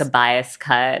 I want like a bias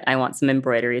cut. I want some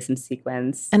embroidery, some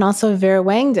sequins. And also Vera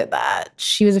Wang did that.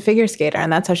 She was a figure skater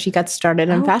and that's how she got started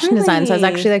in Oh, fashion design. So I was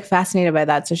really? actually like fascinated by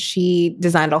that. So she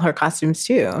designed all her costumes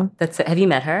too. That's it. Have you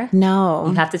met her? No.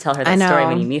 You have to tell her I that story know.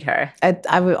 when you meet her.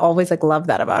 I would always like love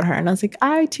that about her. And I was like,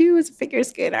 I too was a figure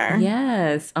skater.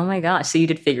 Yes. Oh my gosh. So you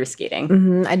did figure skating.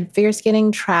 Mm-hmm. I did figure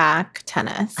skating, track,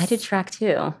 tennis. I did track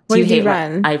too. What did you hate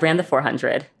run? I ran the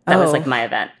 400. That was Oh. like my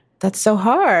event. That's so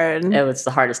hard. It was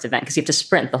the hardest event because you have to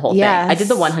sprint the whole Yes. thing. I did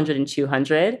the 100 and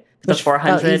 200. The Which felt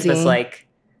 400 was easy. like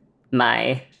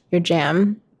my, Your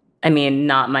jam. I mean,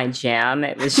 not my jam.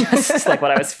 It was just like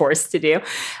what I was forced to do.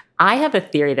 I have a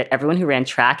theory that everyone who ran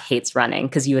track hates running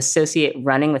because you associate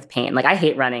running with pain. Like I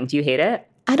hate running. Do you hate it?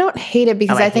 I don't hate it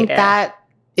because Oh, I I think hate it. that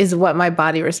is what my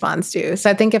body responds to. So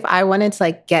I think if I wanted to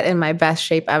like get in my best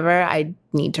shape ever, I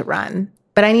need to run.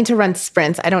 But I need to run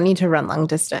sprints. I don't need to run long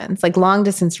distance. Like long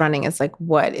distance running is like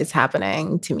what is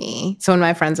happening to me. So when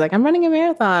my friends are like, I'm running a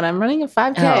marathon, I'm running a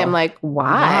 5K, Oh. I'm like,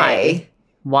 why?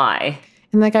 Why?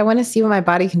 And like I want to see what my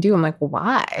body can do. I'm like, I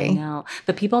why? know.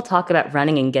 But people talk about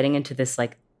running and getting into this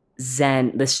like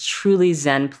zen, this truly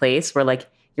zen place where like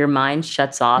your mind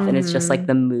shuts off and it's just like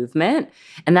the movement.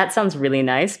 And that sounds really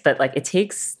nice, but like it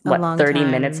takes A long 30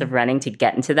 time. minutes of running to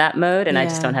get into that mode. And I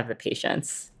just Yeah. don't have the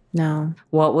patience. No.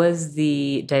 What was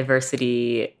the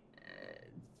diversity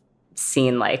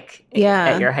scene like Yeah.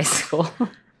 at your high school?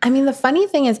 I mean, the funny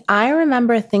thing is, I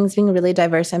remember things being really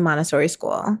diverse in Montessori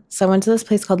school. So I went to this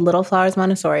place called Little Flowers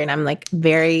Montessori, and I'm like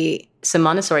very. So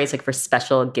Montessori is like for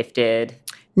special gifted.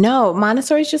 No,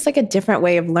 Montessori is just like a different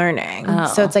way of learning. Oh.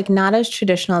 So it's like not as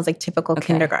traditional as like typical Okay.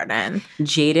 kindergarten.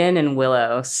 Jaden and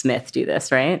Willow Smith do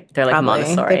this, right? They're like Probably.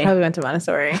 Montessori. They probably went to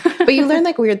Montessori. But you learn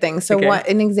like weird things. So Okay. what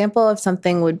an example of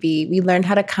something would be, we learned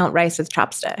how to count rice with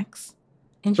chopsticks.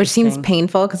 Which seems Interesting.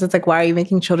 painful because it's like, why are you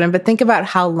making children? But think about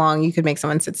how long you could make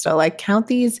someone sit still. Like, count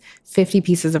these 50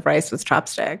 pieces of rice with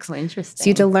chopsticks. Oh, interesting. So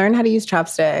you have to learn how to use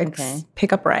chopsticks, Okay.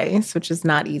 pick up rice, which is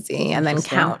not easy, and then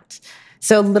Interesting. count.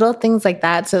 So little things like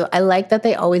that. So I like that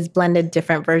they always blended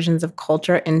different versions of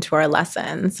culture into our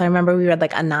lessons. So I remember we read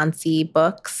like Anansi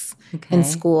books in Okay.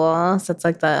 school. So it's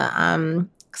like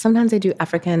sometimes they do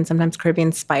African, sometimes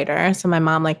Caribbean spider. So my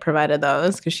mom like provided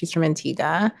those because she's from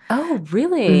Antigua. Oh,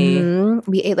 really? Mhm.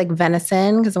 We ate like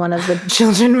venison because one of the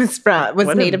children was What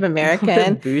a- Native What a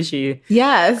American. bougie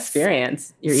Yes.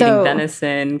 experience. You're So- eating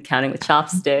venison, counting with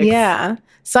chopsticks. Yeah.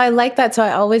 So I like that. So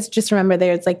I always just remember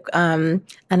there's like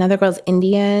another girl's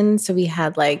Indian. So we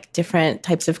had like different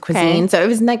types of cuisine. Okay. So it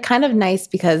was like kind of nice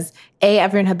because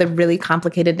everyone had the really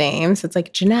complicated names. So it's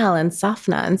like Janelle and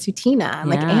Safna and Sutina and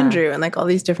like Yeah. Andrew and like all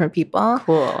these different people.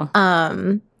 Cool.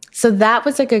 So that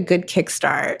was like a good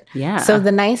kickstart. Yeah. So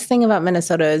the nice thing about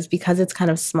Minnesota is because it's kind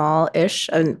of small-ish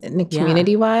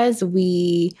community-wise,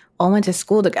 we all went to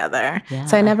school together. Yeah.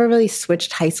 So I never really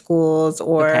switched high schools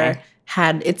or Okay.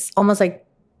 it's almost like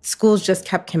schools just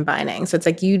kept combining. So it's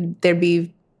like there'd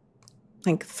be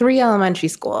like 3 elementary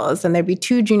schools and there'd be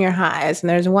 2 junior highs and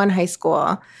there's 1 high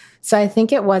school. So I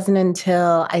think it wasn't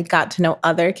until I got to know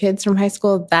other kids from high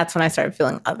school, that's when I started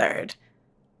feeling othered.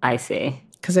 I see.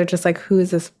 Because they're just like, who is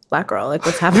this Black girl? Like,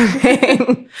 what's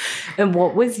happening? And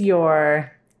what was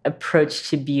your approach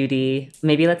to beauty?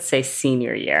 Maybe let's say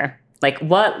senior year. Like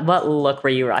what look were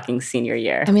you rocking senior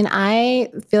year? I mean, I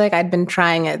feel like I'd been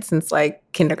trying it since like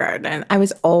kindergarten. I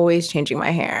was always changing my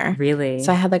hair. Really?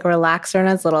 So I had like a relaxer when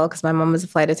I was little because my mom was a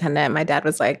flight attendant. My dad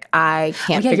was like, I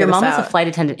can't yeah, figure your this mom out. was a flight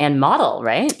attendant and model,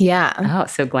 right? Yeah. Oh,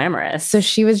 so glamorous. So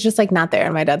she was just like not there.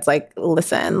 And my dad's like,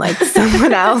 listen, like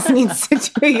someone else needs to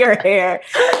do your hair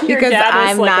Your because dad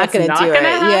was I'm like, not "That's going to not do it. gonna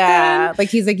happen?" Yeah. Like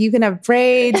he's like, you can have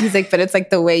braids. He's like, but it's like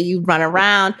the way you run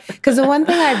around. Because the one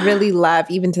thing I really love,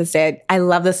 even to say, I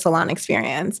love the salon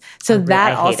experience. So really?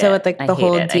 that I hate also it. with like I the hate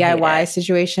whole it. I hate DIY it.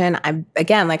 situation,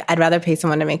 I'd rather pay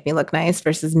someone to make me look nice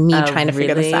versus me Oh, trying to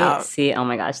figure this really? out. See, oh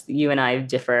my gosh, you and I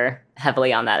differ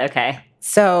heavily on that. Okay.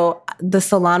 So the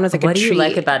salon was like What a do treat. you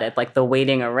like about it? Like the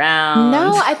waiting around?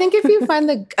 No, I think if you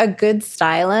find a good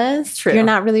stylist, True. you're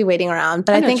not really waiting around.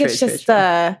 But I I know, think true, it's true, just true.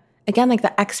 the again, like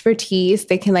the expertise,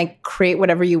 they can like create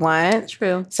whatever you want.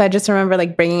 True. So I just remember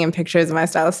like bringing in pictures and my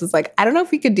stylist was like, I don't know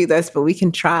if we could do this, but we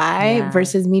can try Yeah.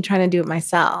 versus me trying to do it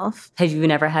myself. Have you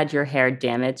never had your hair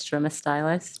damaged from a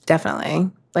stylist? Definitely.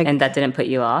 Like, And that didn't put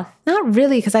you off? not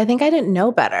really, because I think I didn't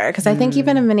know better. Because I think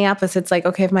even in Minneapolis, it's like,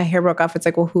 okay, if my hair broke off, it's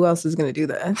like, well, who else is going to do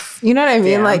this? You know what I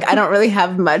mean? Yeah. Like, I don't really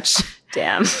have much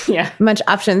Damn. Yeah.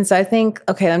 options. So I think,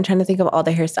 okay, I'm trying to think of all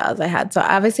the hairstyles I had. So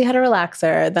I obviously had a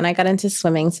relaxer. Then I got into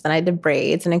swimming. So then I did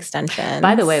braids and extensions.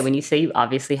 By the way, when you say you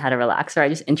obviously had a relaxer, I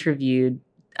just interviewed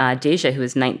Deja, who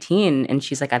was 19, and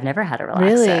she's like, I've never had a relaxer.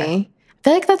 Really? I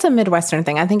feel like that's a Midwestern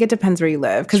thing. I think it depends where you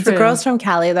live. Because the True. girls from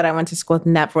Cali that I went to school with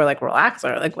never were like,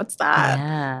 relaxer. Like, what's that?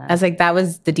 Yeah. I was like, that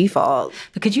was the default.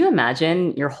 But could you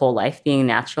imagine your whole life being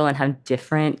natural and how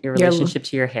different your relationship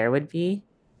to your hair would be?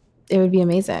 It would be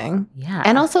amazing. Yeah.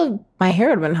 And also, my hair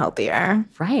would have been healthier.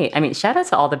 Right. I mean, shout out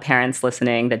to all the parents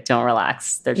listening that don't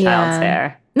relax their child's Yeah.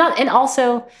 hair. And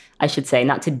also, I should say,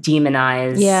 not to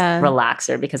demonize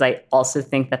relaxer, because I also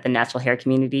think that the natural hair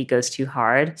community goes too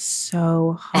hard.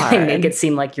 So They hard. make it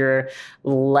seem like you're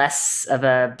less of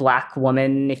a Black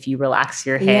woman if you relax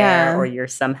your hair, Yeah. or you're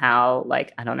somehow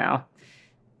like, I don't know,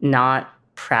 not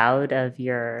proud of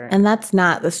your... And that's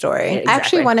not the story. Yeah, I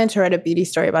actually exactly. wanted to write a beauty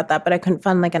story about that, but I couldn't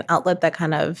find like an outlet that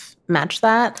kind of matched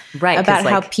that. Right, 'cause, About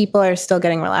how like- people are still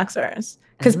getting relaxers.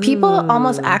 Because people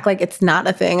almost Ooh. act like it's not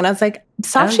a thing. And I was like,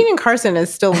 Soft Oh. Sheen and Carson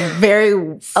is still very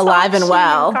alive and Sheen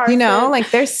well. and You know, Carson. like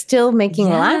they're still making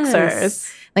relaxers.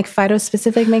 Yes. Like Phyto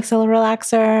Specific makes a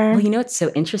relaxer. Well, you know what's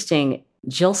so interesting?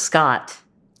 Jill Scott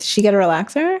Did she get a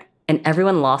relaxer? and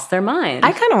everyone lost their mind.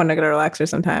 I kind of want to get a relaxer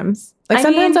sometimes. Like I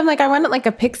sometimes mean- I'm like, I want it like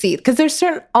a pixie. Because there's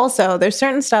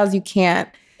certain styles you can't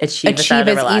achieve achieve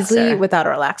without a as easily relaxer. without a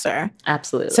relaxer.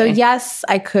 Absolutely. So yes,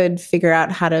 I could figure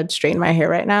out how to straighten my hair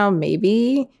right now,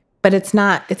 maybe, but it's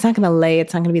not going to lay.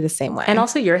 It's not going to be the same way. And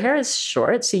also, your hair is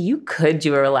short, so you could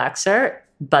do a relaxer,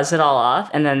 buzz it all off,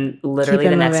 and then literally Keep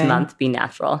it the next moving. month be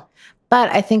natural.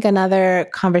 But I think another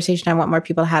conversation I want more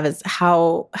people to have is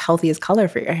how healthy is color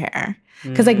for your hair?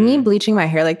 Because like me bleaching my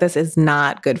hair like this is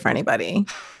not good for anybody.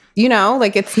 You know,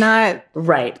 like it's not.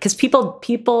 Right, because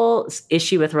people's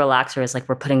issue with relaxer is like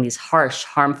we're putting these harsh,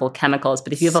 harmful chemicals.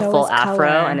 But if you have a So full is afro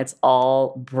color. and it's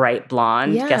all bright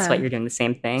blonde, guess Yeah. what? You're doing the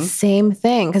same thing. Same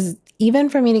thing. Because even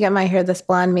for me to get my hair this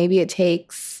blonde, maybe it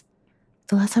takes.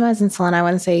 The last time I was in salon, I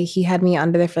want to say he had me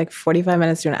under there for like 45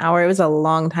 minutes to an hour. It was a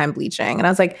long time bleaching. And I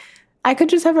was like, I could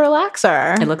just have a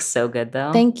relaxer. It looks so good,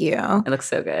 though. Thank you. It looks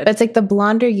so good. But it's like the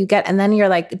blonder you get, and then you're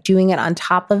like doing it on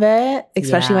top of it,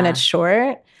 especially when Yeah. it's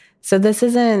short. So this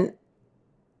isn't,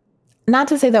 not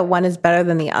to say that one is better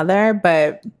than the other,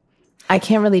 but I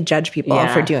can't really judge people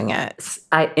Yeah. for doing it.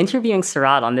 Interviewing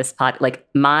Sarat on this pod, like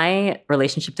my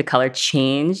relationship to color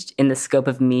changed in the scope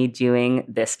of me doing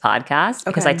this podcast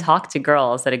because I Okay. talked to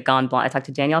girls that had gone blonde. I talked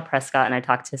to Danielle Prescott and I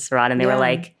talked to Sarat, and they were Yeah.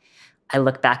 like, I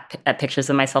look back at pictures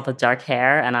of myself with dark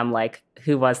hair and I'm like,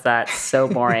 who was that? So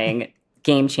boring.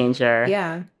 Game changer.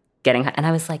 Yeah. And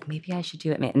I was like, maybe I should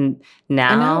do it. And now,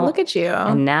 And now look at you.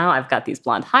 and now I've got these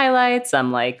blonde highlights.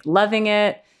 I'm like loving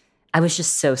it. I was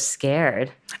just so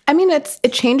scared. I mean, it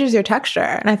changes your texture.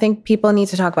 And I think people need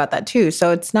to talk about that too.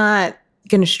 So it's not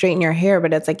going to straighten your hair,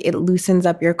 but it's like it loosens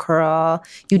up your curl.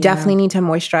 You definitely need to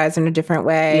moisturize in a different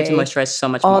way. You have to moisturize so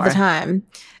much all more. the time.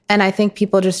 And I think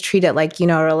people just treat it like, you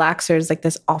know, a relaxer is like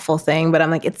this awful thing. But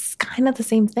I'm like, it's kind of the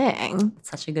same thing.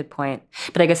 Such a good point.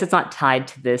 But I guess it's not tied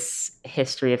to this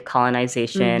history of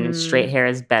colonization and straight hair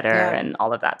is better Yeah. and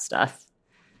all of that stuff.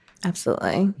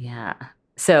 Absolutely. Yeah.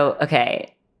 So,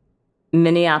 okay.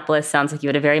 Minneapolis sounds like you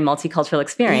had a very multicultural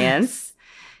experience.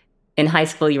 In high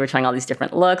school, you were trying all these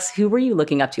different looks. Who were you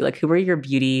looking up to? Like, who were your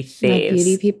beauty faves? My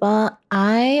beauty people.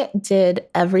 I did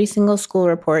every single school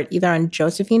report either on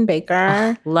Josephine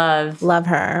Baker, Love. love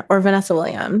her, or Vanessa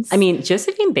Williams. I mean,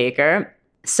 Josephine Baker,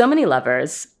 so many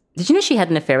lovers. Did you know she had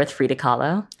an affair with Frida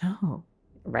Kahlo? oh.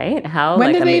 Right? How? When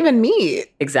like, did they even meet?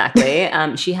 Exactly.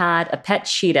 She had a pet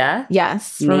cheetah.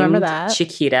 Yes, remember named that.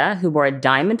 Chiquita, who wore a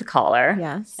diamond collar.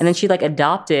 Yes. And then she like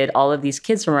adopted all of these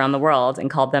kids from around the world and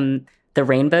called them the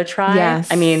Rainbow Tribe. Yes.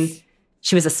 I mean,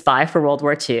 she was a spy for World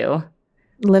War II.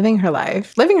 living her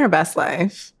life, living her best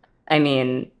life. I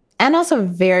mean, And also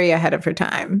very ahead of her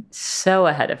time. so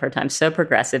ahead of her time, so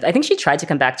progressive. I think she tried to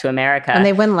come back to America. And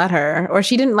they wouldn't let her, or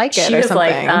she didn't like it she or was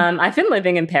something. like, I've been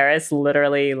living in Paris,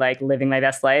 literally like living my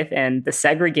best life. And the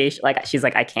segregation, like, she's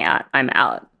like, I can't, I'm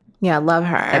out. yeah, love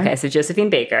her. Okay, so Josephine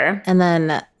Baker. And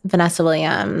then Vanessa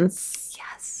Williams,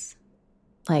 Yes.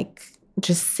 like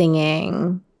just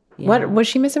singing. Yeah. What was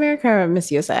she, Miss America or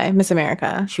Miss USA? Miss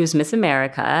America. She was Miss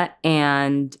America,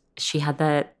 and she had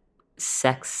that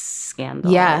sex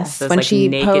scandal. Yes, Those when like she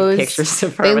naked posed, pictures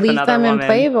of her they with leaked another them woman. in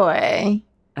Playboy.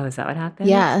 Oh, is that what happened?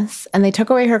 Yes, and they took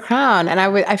away her crown, and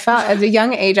I felt at a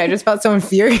young age I just felt so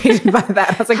infuriated by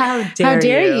that. I was like, How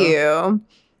dare you?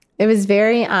 It was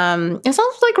very it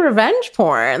sounds like revenge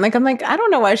porn. Like I'm like, I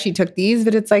don't know why she took these,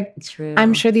 but it's like True.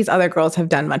 I'm sure these other girls have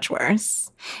done much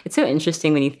worse. It's so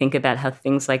interesting when you think about how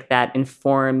things like that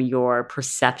inform your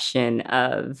perception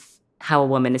of how a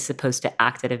woman is supposed to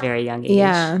act at a very young age.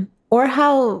 Yeah. Or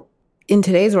how in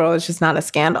today's world it's just not a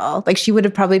scandal. Like she would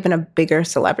have probably been a bigger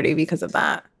celebrity because of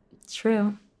that.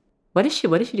 True. What is she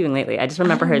doing lately? I just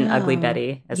remember her in Ugly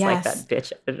Betty as like that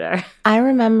bitch editor. I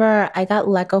remember I got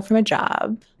let go from a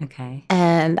job. Okay.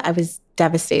 And I was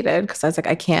devastated because I was like,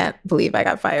 I can't believe I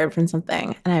got fired from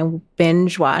something. And I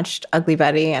binge watched Ugly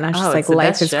Betty and I was just like,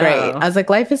 life is great. I was like,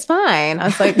 life is fine. I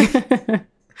was like,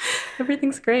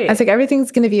 everything's great. I was like,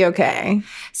 everything's going to be okay.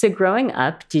 So growing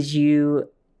up, did you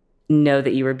know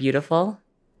that you were beautiful?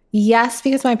 Yes,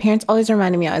 because my parents always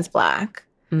reminded me I was Black.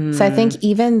 So I think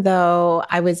even though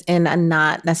I was in a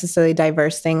not necessarily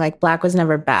diverse thing, like Black was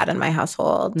never bad in my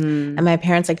household. And my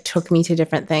parents like took me to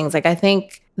different things. Like I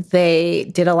think they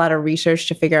did a lot of research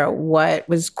to figure out what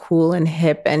was cool and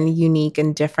hip and unique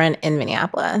and different in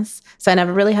Minneapolis. So I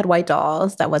never really had white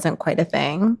dolls. That wasn't quite a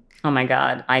thing. Oh my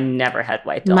God. I never had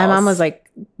white dolls. My mom was like,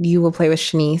 you will play with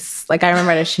Shanice. Like I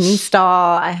remember I had a Shanice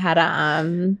doll. I had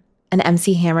an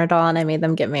MC Hammer doll and I made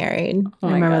them get married. Oh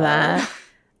I remember that.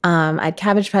 I had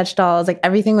Cabbage Patch dolls. Like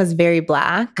everything was very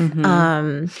Black.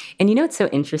 And you know, it's so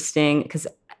interesting because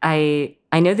I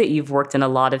know that you've worked in a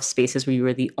lot of spaces where you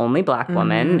were the only Black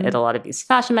woman at a lot of these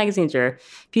fashion magazines or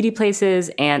beauty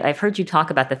places. And I've heard you talk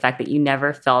about the fact that you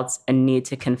never felt a need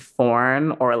to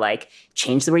conform or like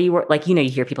change the way you were. Like, you know,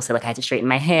 you hear people say like, I had to straighten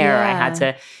my hair. Or I had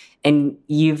to, and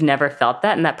you've never felt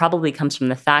that. And that probably comes from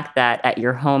the fact that at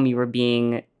your home, you were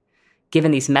being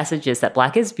given these messages that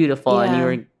Black is beautiful and you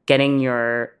were getting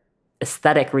your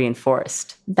aesthetic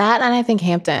reinforced. That and I think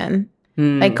Hampton.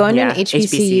 Like going to an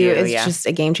HBCU is just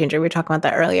a game changer. We were talking about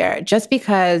that earlier. Just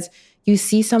because you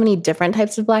see so many different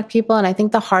types of Black people. And I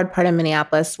think the hard part in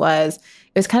Minneapolis was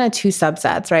it was kind of two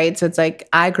subsets, right? So it's like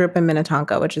I grew up in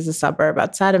Minnetonka, which is a suburb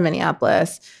outside of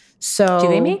Minneapolis. So do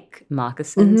they make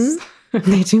moccasins?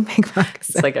 They do make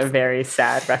moccasins. It's like a very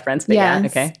sad reference, but yeah,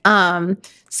 okay.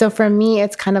 So for me,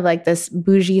 it's kind of like this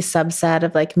bougie subset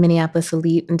of like Minneapolis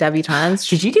elite and debutantes.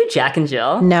 Did you do Jack and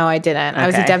Jill? No, I didn't. Okay. I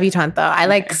was a debutante though. I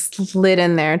like slid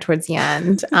in there towards the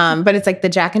end. But it's like the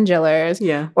Jack and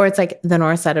Jillers, or it's like the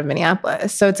north side of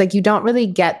Minneapolis. So it's like you don't really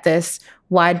get this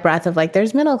wide breadth of like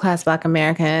there's middle class Black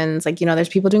Americans, like, you know, there's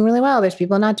people doing really well, there's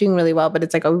people not doing really well, but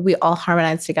it's like we all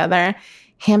harmonize together.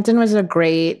 Hampton was a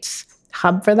great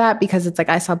hub for that because it's like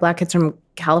I saw Black kids from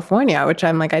California, which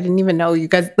I'm like, I didn't even know you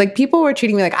guys, like people were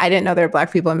treating me like I didn't know there were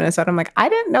Black people in Minnesota. I'm like, I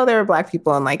didn't know there were Black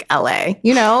people in like LA,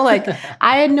 you know, like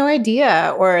I had no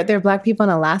idea. Or there are Black people in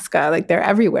Alaska, like they're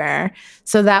everywhere.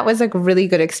 So that was like a really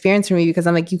good experience for me because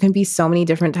I'm like, you can be so many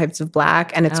different types of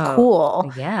Black and it's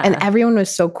cool. Yeah. And everyone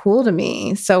was so cool to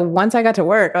me. So once I got to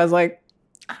work, I was like,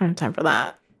 I don't have time for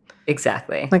that.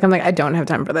 Exactly. Like, I'm like, I don't have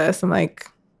time for this. I'm like,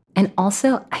 and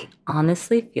also, I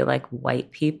honestly feel like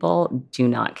white people do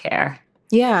not care.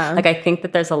 Yeah. Like, I think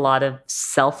that there's a lot of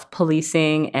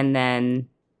self-policing and then,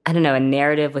 I don't know, a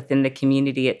narrative within the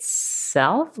community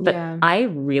itself. But I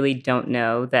really don't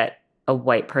know that a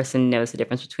white person knows the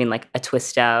difference between, like, a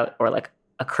twist out or, like,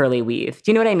 a curly weave.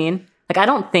 Do you know what I mean? Like, I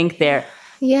don't think they're...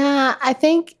 Yeah, I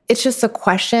think it's just the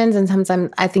questions and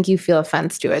sometimes I think you feel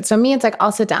offense to it. So me, it's like,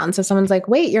 I'll sit down. So someone's like,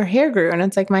 wait, your hair grew. And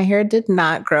it's like, my hair did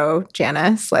not grow,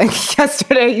 Janice. Like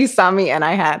yesterday you saw me and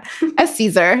I had a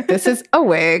Caesar. This is a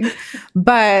wig.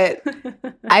 But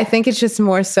I think it's just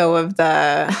more so of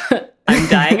the... I'm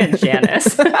dying a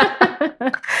Janice.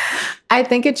 I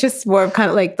think it's just more of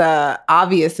kind of like the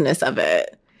obviousness of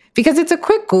it. Because it's a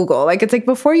quick Google. Like, it's like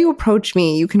before you approach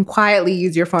me, you can quietly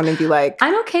use your phone and be like...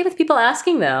 I'm okay with people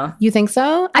asking, though. You think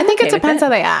so? I think it depends how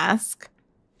they ask.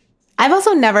 I've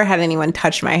also never had anyone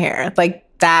touch my hair. Like,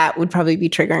 that would probably be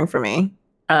triggering for me.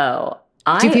 Oh.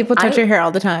 Do people touch your hair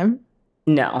all the time?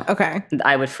 No. Okay.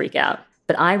 I would freak out.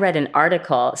 But I read an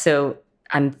article. So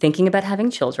I'm thinking about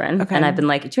having children. Okay. And I've been,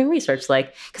 like, doing research.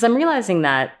 Like, because I'm realizing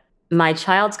that my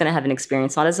child's going to have an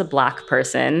experience not as a Black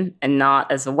person and not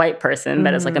as a white person,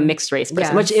 but as like a mixed race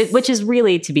person, which is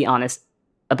really, to be honest,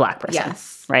 a Black person.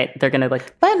 Yes. Right? They're going to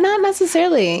like... But not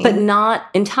necessarily. But not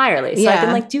entirely. So I've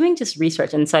been like doing just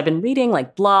research. And so I've been reading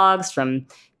like blogs from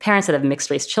parents that have mixed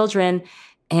race children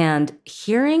and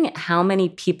hearing how many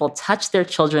people touch their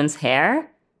children's hair,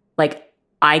 like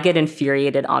I get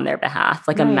infuriated on their behalf.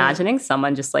 Like imagining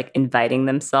someone just like inviting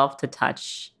themselves to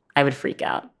touch, I would freak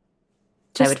out.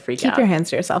 I would freak keep out. your hands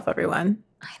to yourself, everyone.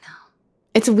 I know.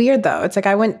 It's weird, though. It's like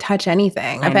I wouldn't touch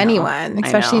anything of anyone,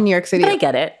 especially in New York City. But I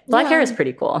get it. Black hair is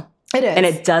pretty cool. It is. And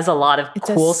it does a lot of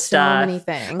cool stuff. So many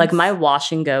things. Like my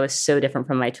wash and go is so different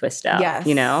from my twist out. Yes.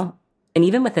 You know? And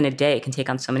even within a day, it can take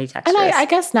on so many textures. And I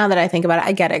guess now that I think about it,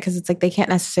 I get it because it's like they can't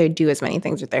necessarily do as many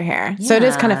things with their hair. Yeah. So it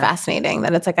is kind of fascinating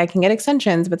that it's like I can get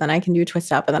extensions, but then I can do a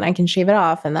twist out, but then I can shave it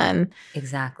off and then.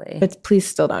 Exactly. But please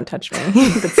still don't touch me.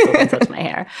 But still don't touch my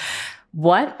hair.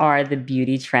 What are the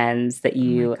beauty trends that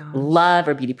you love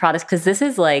or beauty products? Because this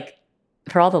is like,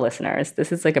 for all the listeners,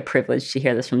 this is like a privilege to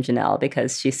hear this from Janelle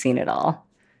because she's seen it all.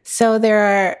 So there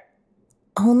are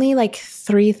only like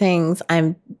 3 things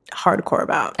I'm hardcore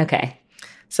about. Okay.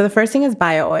 So the first thing is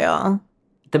bio oil.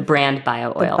 The brand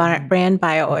bio oil. Brand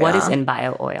bio oil. What is in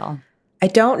bio oil? I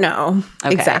don't know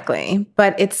exactly,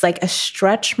 but it's like a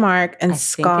stretch mark and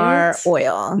scar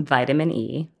oil. Vitamin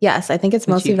E. Yes, I think it's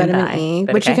mostly vitamin E,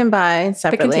 which you can buy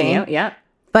separately. But continue, yeah.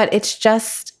 But it's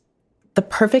just the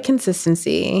perfect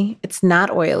consistency. It's not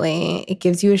oily. It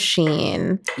gives you a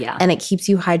sheen. Yeah. And it keeps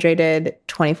you hydrated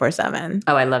 24/7.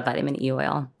 Oh, I love vitamin E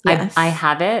oil. Yes. I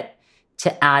have it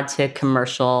to add to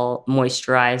commercial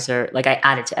moisturizer. Like I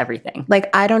add it to everything. Like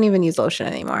I don't even use lotion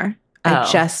anymore. I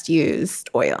just used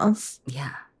oils.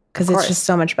 Yeah. Because it's just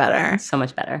so much better. So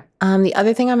much better. The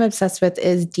other thing I'm obsessed with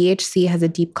is DHC has a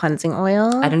deep cleansing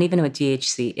oil. I don't even know what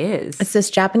DHC is. It's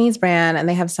this Japanese brand, and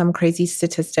they have some crazy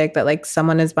statistic that like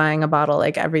someone is buying a bottle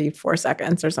like every 4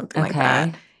 seconds or something like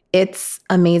that. It's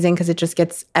amazing because it just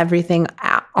gets everything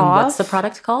off. And what's the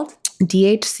product called?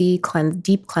 DHC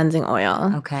deep cleansing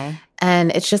oil. Okay.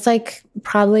 And it's just like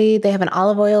probably they have an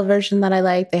olive oil version that I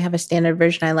like. They have a standard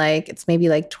version I like. It's maybe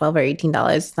like $12 or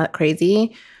 $18. It's not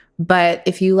crazy. But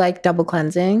if you like double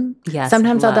cleansing,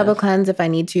 sometimes I'll double cleanse if I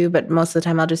need to, but most of the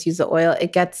time I'll just use the oil.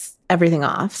 It gets everything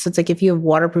off. So it's like if you have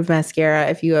waterproof mascara,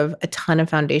 if you have a ton of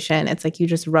foundation, it's like you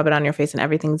just rub it on your face and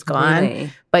everything's gone.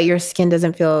 Really? But your skin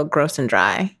doesn't feel gross and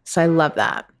dry. So I love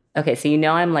that. Okay, so you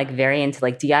know I'm like very into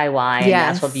like DIY and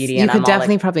natural beauty. And you could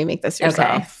definitely probably make this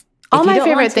yourself. Okay. All my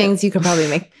favorite things you could probably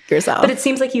make yourself. But it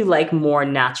seems like you like more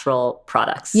natural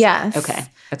products. Yes. Okay.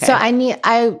 So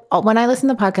when I listen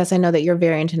to podcasts, I know that you're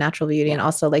very into natural beauty and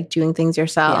also like doing things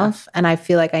yourself. Yeah. And I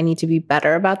feel like I need to be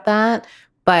better about that.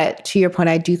 But to your point,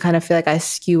 I do kind of feel like I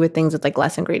skew with things with like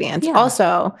less ingredients. Yeah.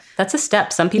 Also, that's a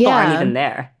step. Some people aren't even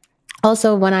there.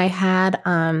 Also, when I had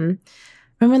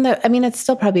it's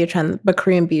still probably a trend, but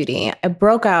Korean beauty, I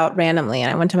broke out randomly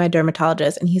and I went to my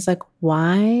dermatologist and he's like,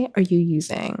 why are you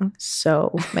using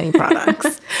so many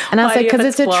products? And I was like, because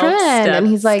it's a trend. And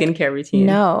he's like, skincare routine.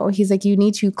 No, he's like, you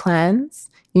need to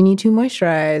cleanse, you need to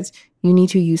moisturize, you need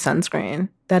to use sunscreen.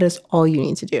 That is all you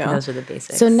need to do. Those are the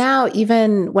basics. So now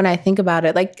even when I think about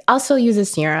it, like I'll still use a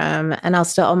serum and I'll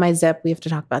still, on my Zip, we have to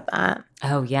talk about that.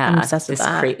 Oh, yeah. I'm obsessed with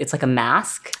that. It's like a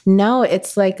mask? No,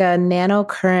 it's like a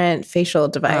nanocurrent facial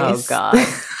device. Oh, God.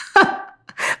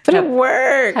 But it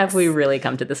works. Have we really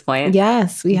come to this point?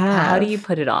 Yes, we have. How do you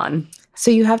put it on? So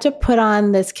you have to put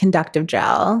on this conductive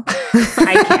gel.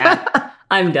 I can't.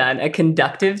 I'm done. A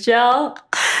conductive gel?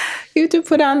 You have to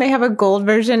put on, they have a gold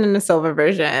version and a silver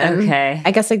version. Okay.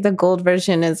 I guess like the gold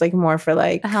version is like more for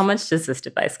like. How much does this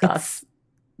device cost?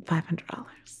 $500.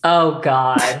 Oh,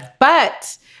 God.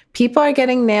 But people are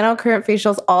getting nanocurrent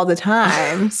facials all the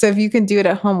time. So if you can do it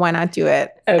at home, why not do it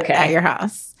at your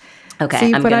house? Okay. So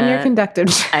you put on your conductive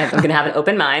gel. I'm going to have an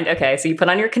open mind. Okay. So you put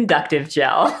on your conductive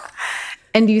gel.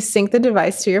 And you sync the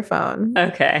device to your phone.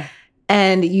 Okay.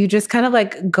 And you just kind of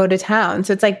like go to town.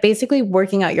 So it's like basically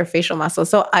working out your facial muscles.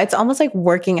 So it's almost like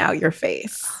working out your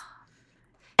face.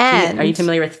 And are you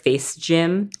familiar with Face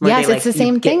Gym? Yes, it's the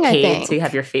same thing, I think. So you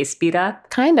have your face beat up?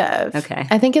 Kind of. Okay.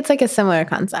 I think it's like a similar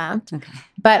concept. Okay.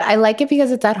 But I like it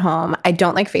because it's at home. I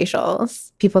don't like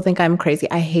facials. People think I'm crazy.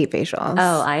 I hate facials.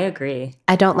 Oh, I agree.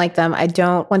 I don't like them. I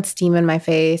don't want steam in my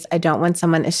face. I don't want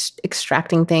someone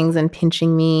extracting things and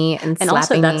pinching me and slapping me. And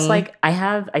also that's like,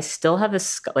 I still have a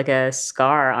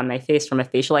scar on my face from a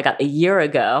facial I got a year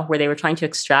ago where they were trying to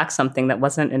extract something that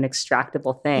wasn't an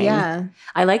extractable thing. Yeah.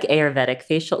 I like Ayurvedic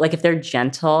facial. Like if they're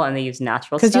gentle and they use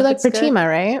natural stuff. Because you like Pratima,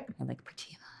 right? I like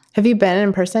Pratima. Have you been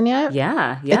in person yet?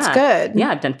 Yeah. It's good. Yeah,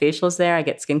 I've done facials there. I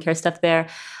get skincare stuff there.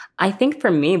 I think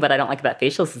for me, what I don't like about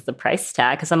facials is the price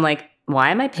tag. Because I'm like,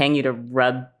 why am I paying you to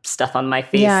rub stuff on my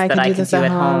face that I can do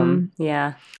at home?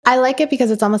 Yeah. I like it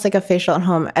because it's almost like a facial at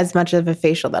home as much of a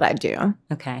facial that I do.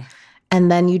 Okay.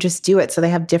 And then you just do it. So they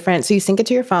have so you sync it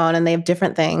to your phone and they have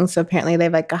different things. So apparently they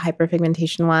have like a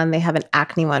hyperpigmentation one. They have an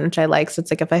acne one, which I like. So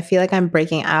it's like if I feel like I'm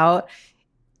breaking out,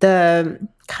 the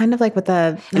kind of like with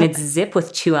the... And it's Zip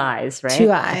with 2 eyes, right?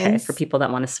 2 eyes. Okay, for people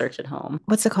that want to search at home.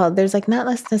 What's it called? There's like not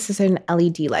necessarily an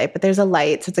LED light, but there's a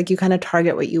light. So it's like you kind of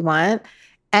target what you want.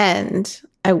 And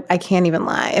I can't even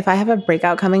lie. If I have a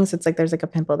breakout coming, so it's like there's like a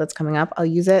pimple that's coming up, I'll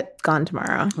use it, gone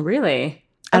tomorrow. Really?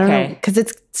 I don't know, because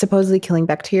it's supposedly killing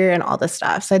bacteria and all this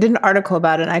stuff. So I did an article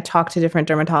about it, and I talked to different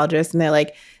dermatologists, and they're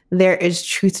like, there is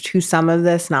truth to some of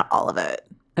this, not all of it.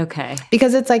 Okay.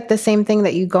 Because it's like the same thing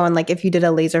that you go on, like if you did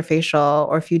a laser facial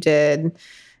or if you did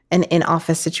an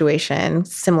in-office situation,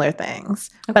 similar things.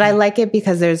 Okay. But I like it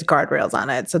because there's guardrails on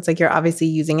it. So it's like you're obviously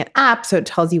using an app, so it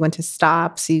tells you when to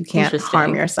stop so you can't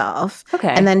harm yourself. Okay.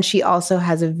 And then she also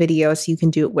has a video so you can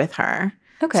do it with her.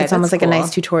 Okay, so it's almost like a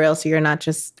nice tutorial so you're not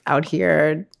just out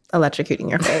here electrocuting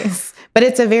your face. But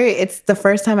it's the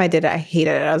first time I did it, I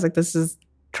hated it. I was like, this is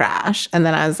trash. And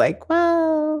then I was like,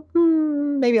 well,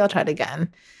 maybe I'll try it again.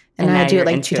 And I do it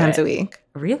like 2 times a week.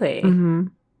 Really? Mm-hmm.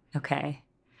 Okay.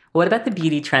 What about the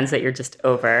beauty trends that you're just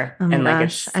over? Oh my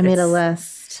gosh, I made a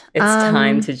list. It's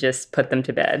time to just put them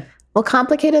to bed. Well,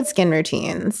 complicated skin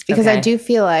routines, because I do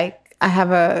feel like I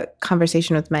have a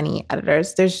conversation with many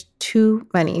editors. There's too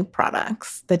many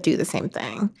products that do the same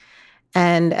thing.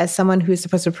 And as someone who's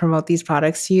supposed to promote these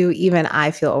products to you, even I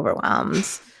feel overwhelmed.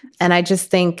 And I just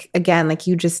think, again, like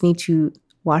you just need to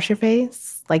wash your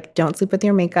face, like don't sleep with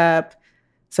your makeup.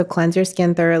 So cleanse your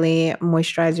skin thoroughly,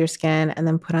 moisturize your skin, and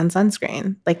then put on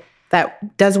sunscreen. Like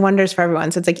that does wonders for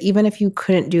everyone. So it's like even if you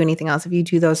couldn't do anything else, if you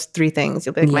do those 3 things,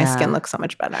 you'll be like, my skin looks so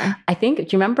much better. I think, do you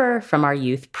remember from our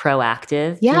youth,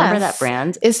 Proactive? Yes. Do you remember that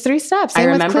brand? It's 3 steps.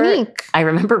 Same with Clinique. I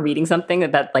remember reading something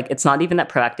about like, it's not even that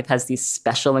Proactive has these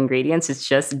special ingredients. It's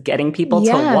just getting people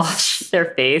to wash their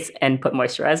face and put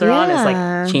moisturizer on is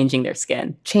like changing their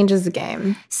skin. Changes the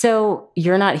game. So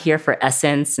you're not here for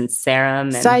essence and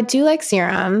serum. So I do like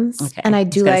serums and I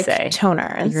do like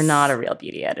toners. You're not a real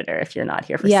beauty editor if you're not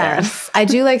here for serums. I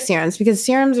do like serums because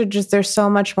serums are just, they're so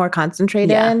much more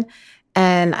concentrated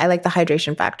and I like the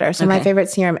hydration factor. So my favorite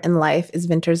serum in life is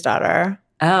Vintner's Daughter.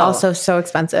 Oh. Also so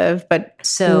expensive, but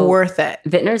so worth it.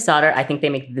 Vintner's Daughter, I think they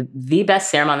make the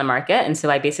best serum on the market. And so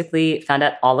I basically found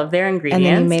out all of their ingredients.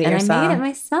 And then you made it yourself. I made it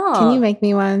myself. Can you make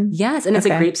me one? Yes. And it's a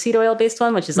grapeseed oil based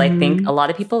one, which is I think a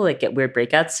lot of people like get weird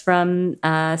breakouts from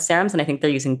serums. And I think they're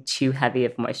using too heavy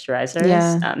of moisturizers.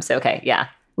 Yeah.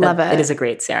 Love it. It is a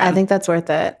great serum. I think that's worth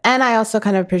it. And I also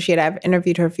kind of appreciate it. I've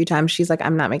interviewed her a few times. She's like,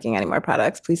 I'm not making any more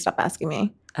products. Please stop asking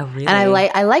me. Oh, really? And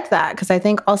I like that because I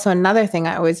think also another thing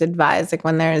I always advise, like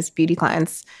when there's beauty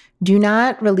clients, do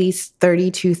not release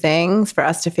 32 things for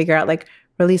us to figure out, like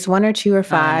release 1 or 2 or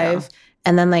 5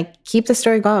 and then like keep the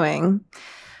story going.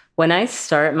 When I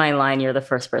start my line, you're the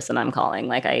first person I'm calling.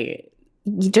 Like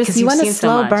you want a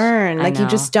slow burn. Like you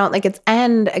just don't like it's,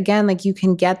 and again, like you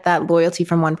can get that loyalty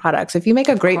from one product. So if you make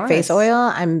a great face oil,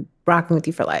 I'm rocking with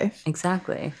you for life.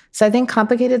 Exactly. So I think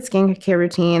complicated skincare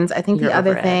routines. I think the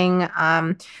other thing,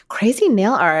 crazy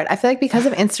nail art. I feel like because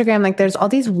of Instagram, like there's all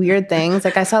these weird things.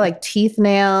 Like I saw like teeth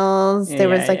nails. There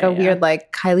was like a weird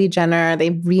like Kylie Jenner.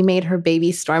 They remade her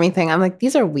baby Stormy thing. I'm like,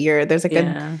 these are weird. There's like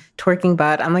a twerking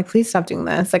butt. I'm like, please stop doing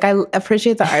this. Like I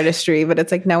appreciate the artistry, but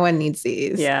it's like no one needs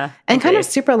these. Yeah. And kind of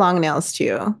super long nails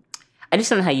too. I just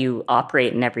don't know how you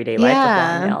operate in everyday life with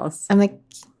long nails. I'm like,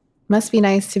 must be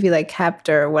nice to be like kept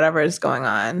or whatever is going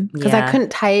on. Because I couldn't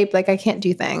type. Like I can't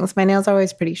do things. My nails are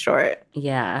always pretty short.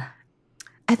 Yeah.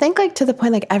 I think like to the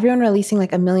point like everyone releasing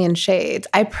like a million shades.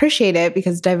 I appreciate it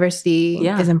because diversity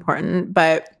is important.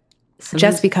 But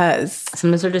just because.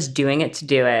 Sometimes they're just doing it to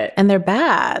do it. And they're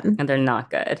bad. And they're not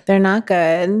good. They're not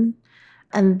good.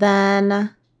 And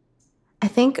then I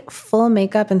think full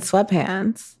makeup and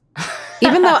sweatpants.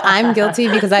 Even though I'm guilty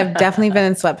because I've definitely been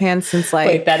in sweatpants since like.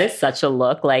 Wait, that is such a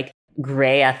look. Like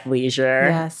gray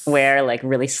athleisure, wear like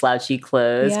really slouchy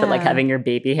clothes, but like having your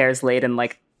baby hairs laid in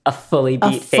like a fully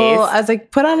beat face. I was like,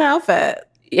 put on an outfit.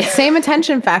 Yeah. Same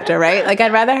attention factor, right? Like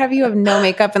I'd rather have you have no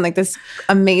makeup and like this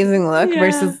amazing look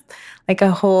versus like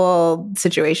a whole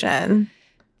situation.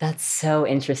 That's so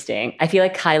interesting. I feel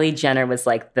like Kylie Jenner was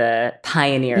like the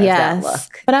pioneer of that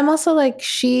look. But I'm also like,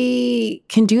 she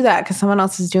can do that because someone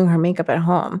else is doing her makeup at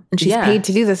home. And she's paid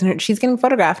to do this. And she's getting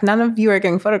photographed. None of you are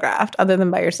getting photographed other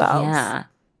than by yourselves. Yeah.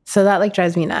 So that like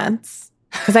drives me nuts.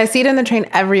 Because I see it in the train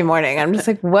every morning. I'm just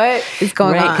like, what is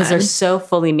going on? Right, because they're so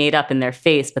fully made up in their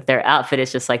face, but their outfit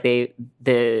is just like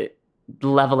the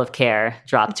level of care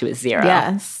dropped to a 0.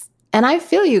 Yes. And I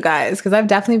feel you guys because I've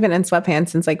definitely been in sweatpants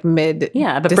since like mid-December.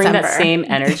 Yeah, but bring that same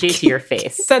energy to your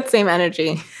face. That same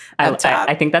energy.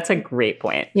 I think that's a great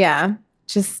point. Yeah.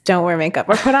 Just don't wear makeup.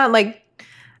 Or put on like,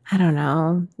 I don't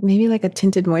know, maybe like a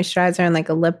tinted moisturizer and like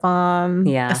a lip balm.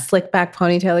 Yeah. A slick back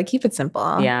ponytail. Like keep it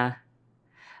simple. Yeah.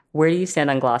 Where do you stand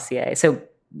on Glossier? So,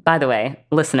 by the way,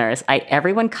 listeners,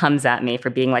 everyone comes at me for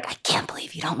being like, I can't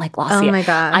believe you don't like Glossier. Oh my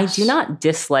gosh. I do not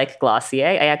dislike Glossier.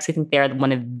 I actually think they're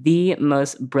one of the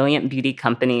most brilliant beauty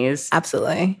companies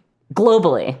Absolutely.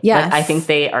 globally. Yes. Like, I think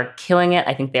they are killing it.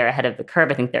 I think they're ahead of the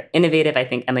curve. I think they're innovative. I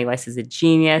think Emily Weiss is a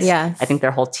genius. Yes. I think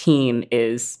their whole team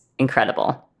is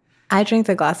incredible. I drink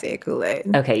the Glossier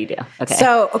Kool-Aid. Okay, you do. Okay.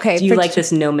 So, okay. Do you like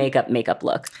this no makeup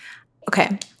look?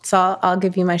 Okay. So I'll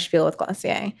give you my spiel with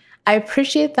Glossier. I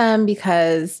appreciate them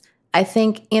because I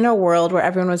think in a world where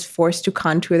everyone was forced to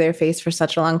contour their face for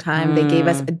such a long time, they gave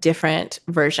us a different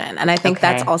version. And I think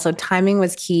that's also timing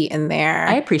was key in their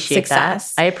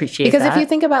success. I appreciate because that. if you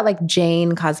think about like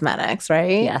Jane Cosmetics,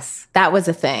 right? Yes. That was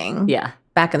a thing. Yeah.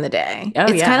 Back in the day. Oh,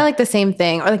 it's kind of like the same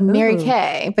thing. Or like Mary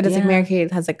Kay, but it's like Mary Kay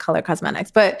has like color cosmetics.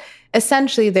 But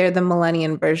essentially they're the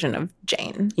millennium version of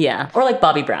Jane. Yeah. Or like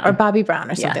Bobbi Brown. Or Bobbi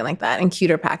Brown or something like that, and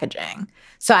cuter packaging.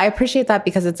 So I appreciate that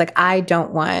because it's like I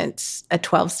don't want a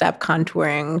 12-step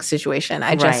contouring situation.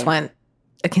 I just want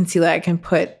a concealer I can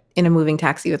put in a moving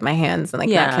taxi with my hands and like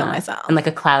not kill myself. And like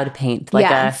a cloud paint. Like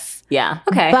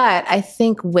okay. But I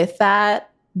think with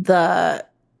that, the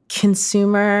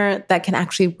consumer that can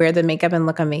actually wear the makeup and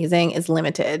look amazing is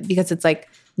limited because it's like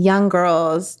young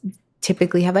girls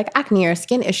typically have like acne or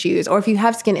skin issues. Or if you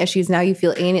have skin issues, now you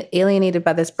feel alienated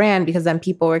by this brand because then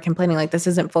people were complaining like this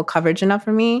isn't full coverage enough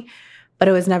for me. But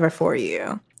it was never for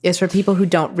you. It's for people who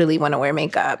don't really want to wear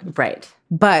makeup. Right.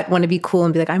 But want to be cool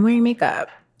and be like, I'm wearing makeup.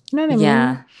 You know what I mean?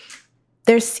 Yeah.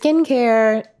 Their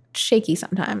skincare, shaky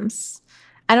sometimes.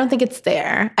 I don't think it's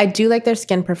there. I do like their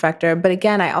Skin Perfector. But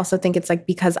again, I also think it's like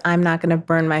because I'm not going to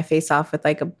burn my face off with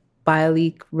like a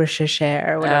Biolique Recherche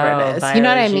or whatever it is. You know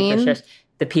what I mean?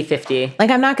 The P50. Like,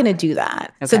 I'm not going to do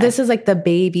that. Okay. So this is like the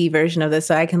baby version of this.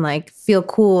 So I can like feel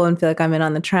cool and feel like I'm in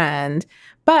on the trend.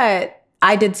 But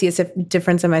I did see a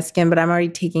difference in my skin, but I'm already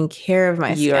taking care of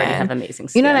my skin. You already have amazing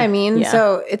skin. You know what I mean? Yeah.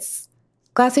 So it's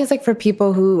Glossier is like for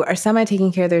people who are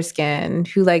semi-taking care of their skin,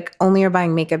 who like only are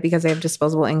buying makeup because they have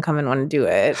disposable income and want to do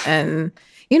it. And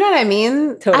you know what I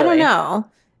mean? Totally. I don't know.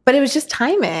 But it was just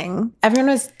timing. Everyone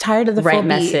was tired of the right full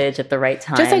message at the right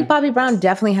time. Just like Bobbi Brown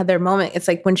definitely had their moment. It's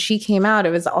like when she came out,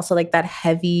 it was also like that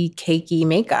heavy, cakey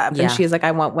makeup. Yeah. And she was like, I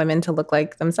want women to look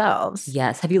like themselves.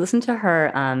 Yes. Have you listened to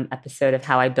her episode of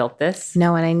How I Built This?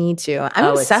 No, and I need to. I'm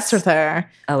obsessed with her.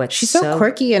 She's so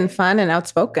quirky and fun and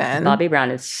outspoken. Bobbi Brown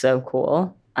is so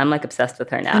cool. I'm like obsessed with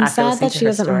her now. I'm sad that she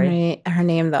doesn't know her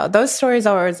name though. Those stories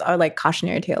always are like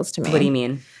cautionary tales to me. What do you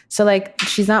mean? So like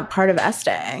she's not part of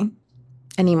Estee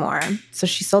anymore. So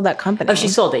she sold that company. Oh, she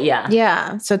sold it, yeah.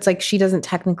 Yeah. So it's like she doesn't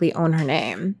technically own her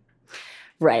name.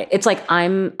 Right. It's like I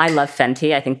love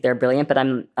Fenty. I think they're brilliant, but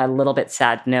I'm a little bit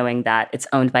sad knowing that it's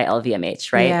owned by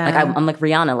LVMH, right? Yeah. Like I'm like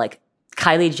Rihanna, like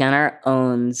Kylie Jenner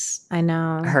owns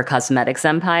her cosmetics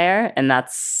empire, and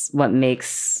that's what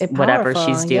makes whatever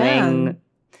she's doing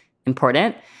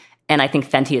important. And I think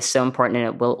Fenty is so important and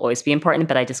it will always be important,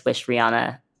 but I just wish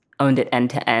Rihanna owned it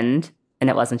end to end and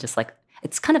it wasn't just like,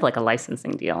 it's kind of like a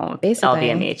licensing deal with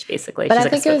LVMH, basically. But she's I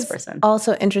think like a spokesperson. It was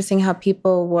also interesting how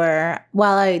people were,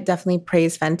 while I definitely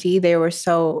praise Fenty, they were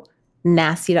so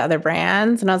nasty to other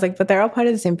brands. And I was like, but they're all part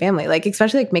of the same family. Like,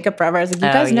 especially like Makeup Forever. I was like,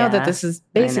 you guys know that this is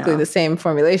basically the same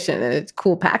formulation and it's a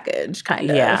cool package, kind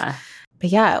of. Yeah. But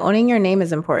yeah, owning your name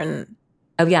is important.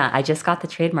 Oh, yeah. I just got the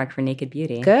trademark for Naked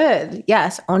Beauty. Good.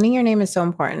 Yes. Owning your name is so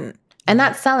important. And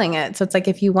not selling it. So it's like,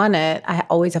 if you want it, I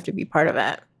always have to be part of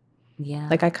it. Yeah.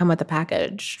 Like I come with a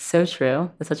package. So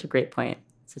true. That's such a great point.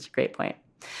 Such a great point.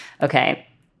 Okay.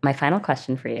 My final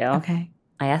question for you. Okay.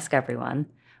 I ask everyone,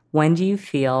 when do you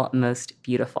feel most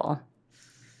beautiful?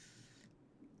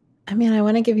 I mean, I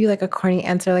want to give you like a corny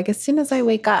answer, like as soon as I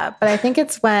wake up. But I think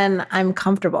it's when I'm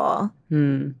comfortable.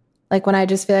 Like when I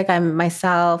just feel like I'm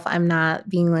myself, I'm not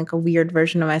being like a weird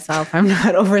version of myself. I'm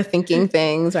not overthinking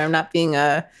things, or I'm not being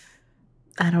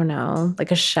I don't know,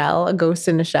 like a ghost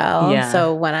in a shell. Yeah.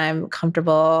 So when I'm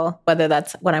comfortable, whether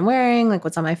that's what I'm wearing, like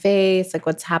what's on my face, like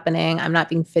what's happening, I'm not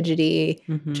being fidgety,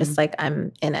 just like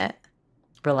I'm in it.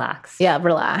 Relaxed. Yeah,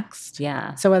 relaxed.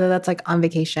 Yeah. So whether that's like on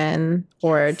vacation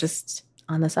or just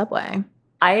on the subway.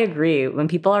 I agree. When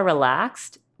people are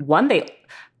relaxed,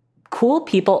 cool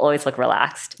people always look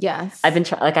relaxed. Yes. I've been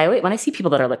when I see people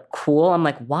that are like cool, I'm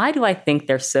like, why do I think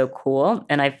they're so cool?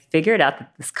 And I figured out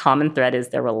that this common thread is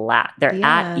they're relaxed. They're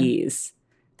at ease.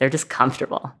 They're just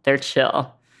comfortable. They're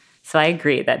chill. So I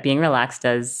agree that being relaxed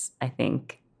does, I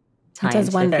think, tie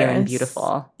into feeling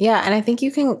beautiful. Yeah, and I think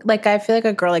you can, like, I feel like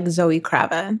a girl like Zoe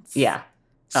Kravitz. Yeah.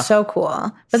 So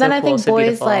cool. But then I think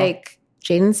boys like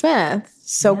Jaden Smith,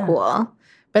 so cool.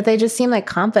 but they just seem like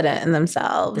confident in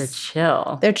themselves.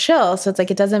 They're chill. So it's like,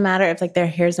 it doesn't matter if like their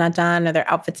hair's not done or their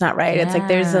outfit's not right. It's like,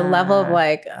 there's a level of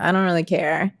like, I don't really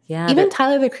care. Yeah. Even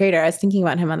Tyler, the Creator, I was thinking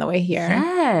about him on the way here.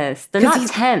 Yes. They're not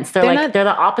tense. They're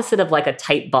the opposite of like a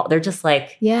tight ball. They're just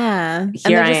like, yeah. And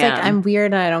here they're I just am. like, I'm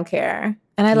weird and I don't care.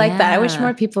 And I like that. I wish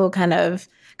more people kind of,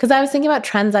 because I was thinking about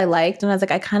trends I liked and I was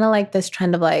like, I kind of like this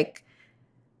trend of like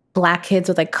Black kids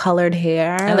with like colored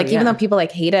hair. Even though people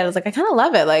like hate it, I was like, I kind of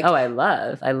love it. Like, I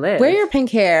live. Wear your pink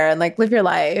hair and like live your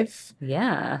life.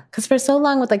 Yeah. Because for so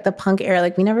long with like the punk era,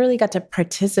 like we never really got to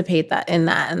participate in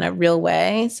a real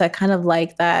way. So I kind of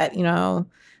like that, you know,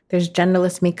 there's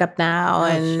genderless makeup now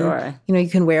and, you know, you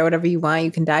can wear whatever you want.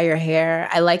 You can dye your hair.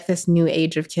 I like this new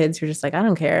age of kids who are just like, I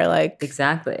don't care. Like,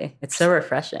 exactly. It's so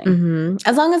refreshing. Mm-hmm.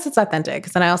 As long as it's authentic.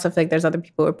 Because then I also feel like there's other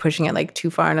people who are pushing it like too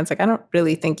far. And it's like, I don't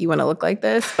really think you want to look like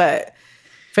this. But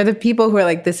for the people who are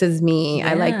like, this is me,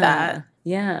 I like that.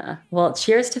 Yeah. Well,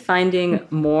 cheers to finding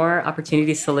more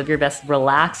opportunities to live your best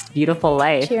relaxed, beautiful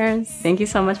life. Cheers. Thank you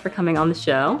so much for coming on the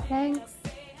show. Thanks.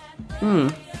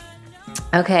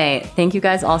 Okay. Thank you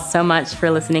guys all so much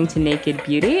for listening to Naked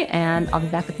Beauty, and I'll be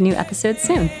back with a new episode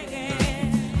soon.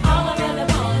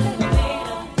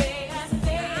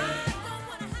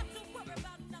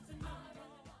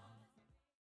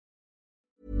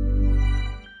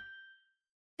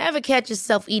 Ever catch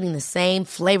yourself eating the same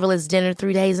flavorless dinner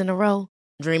 3 days in a row?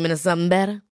 Dreaming of something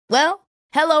better? Well,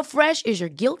 HelloFresh is your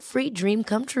guilt-free dream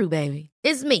come true, baby.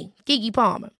 It's me, Keke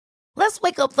Palmer. Let's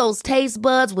wake up those taste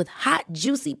buds with hot,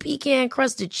 juicy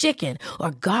pecan-crusted chicken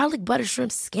or garlic butter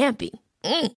shrimp scampi.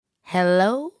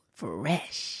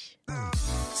 HelloFresh.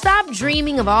 Stop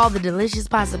dreaming of all the delicious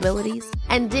possibilities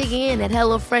and dig in at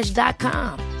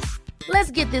HelloFresh.com. Let's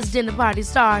get this dinner party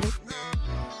started.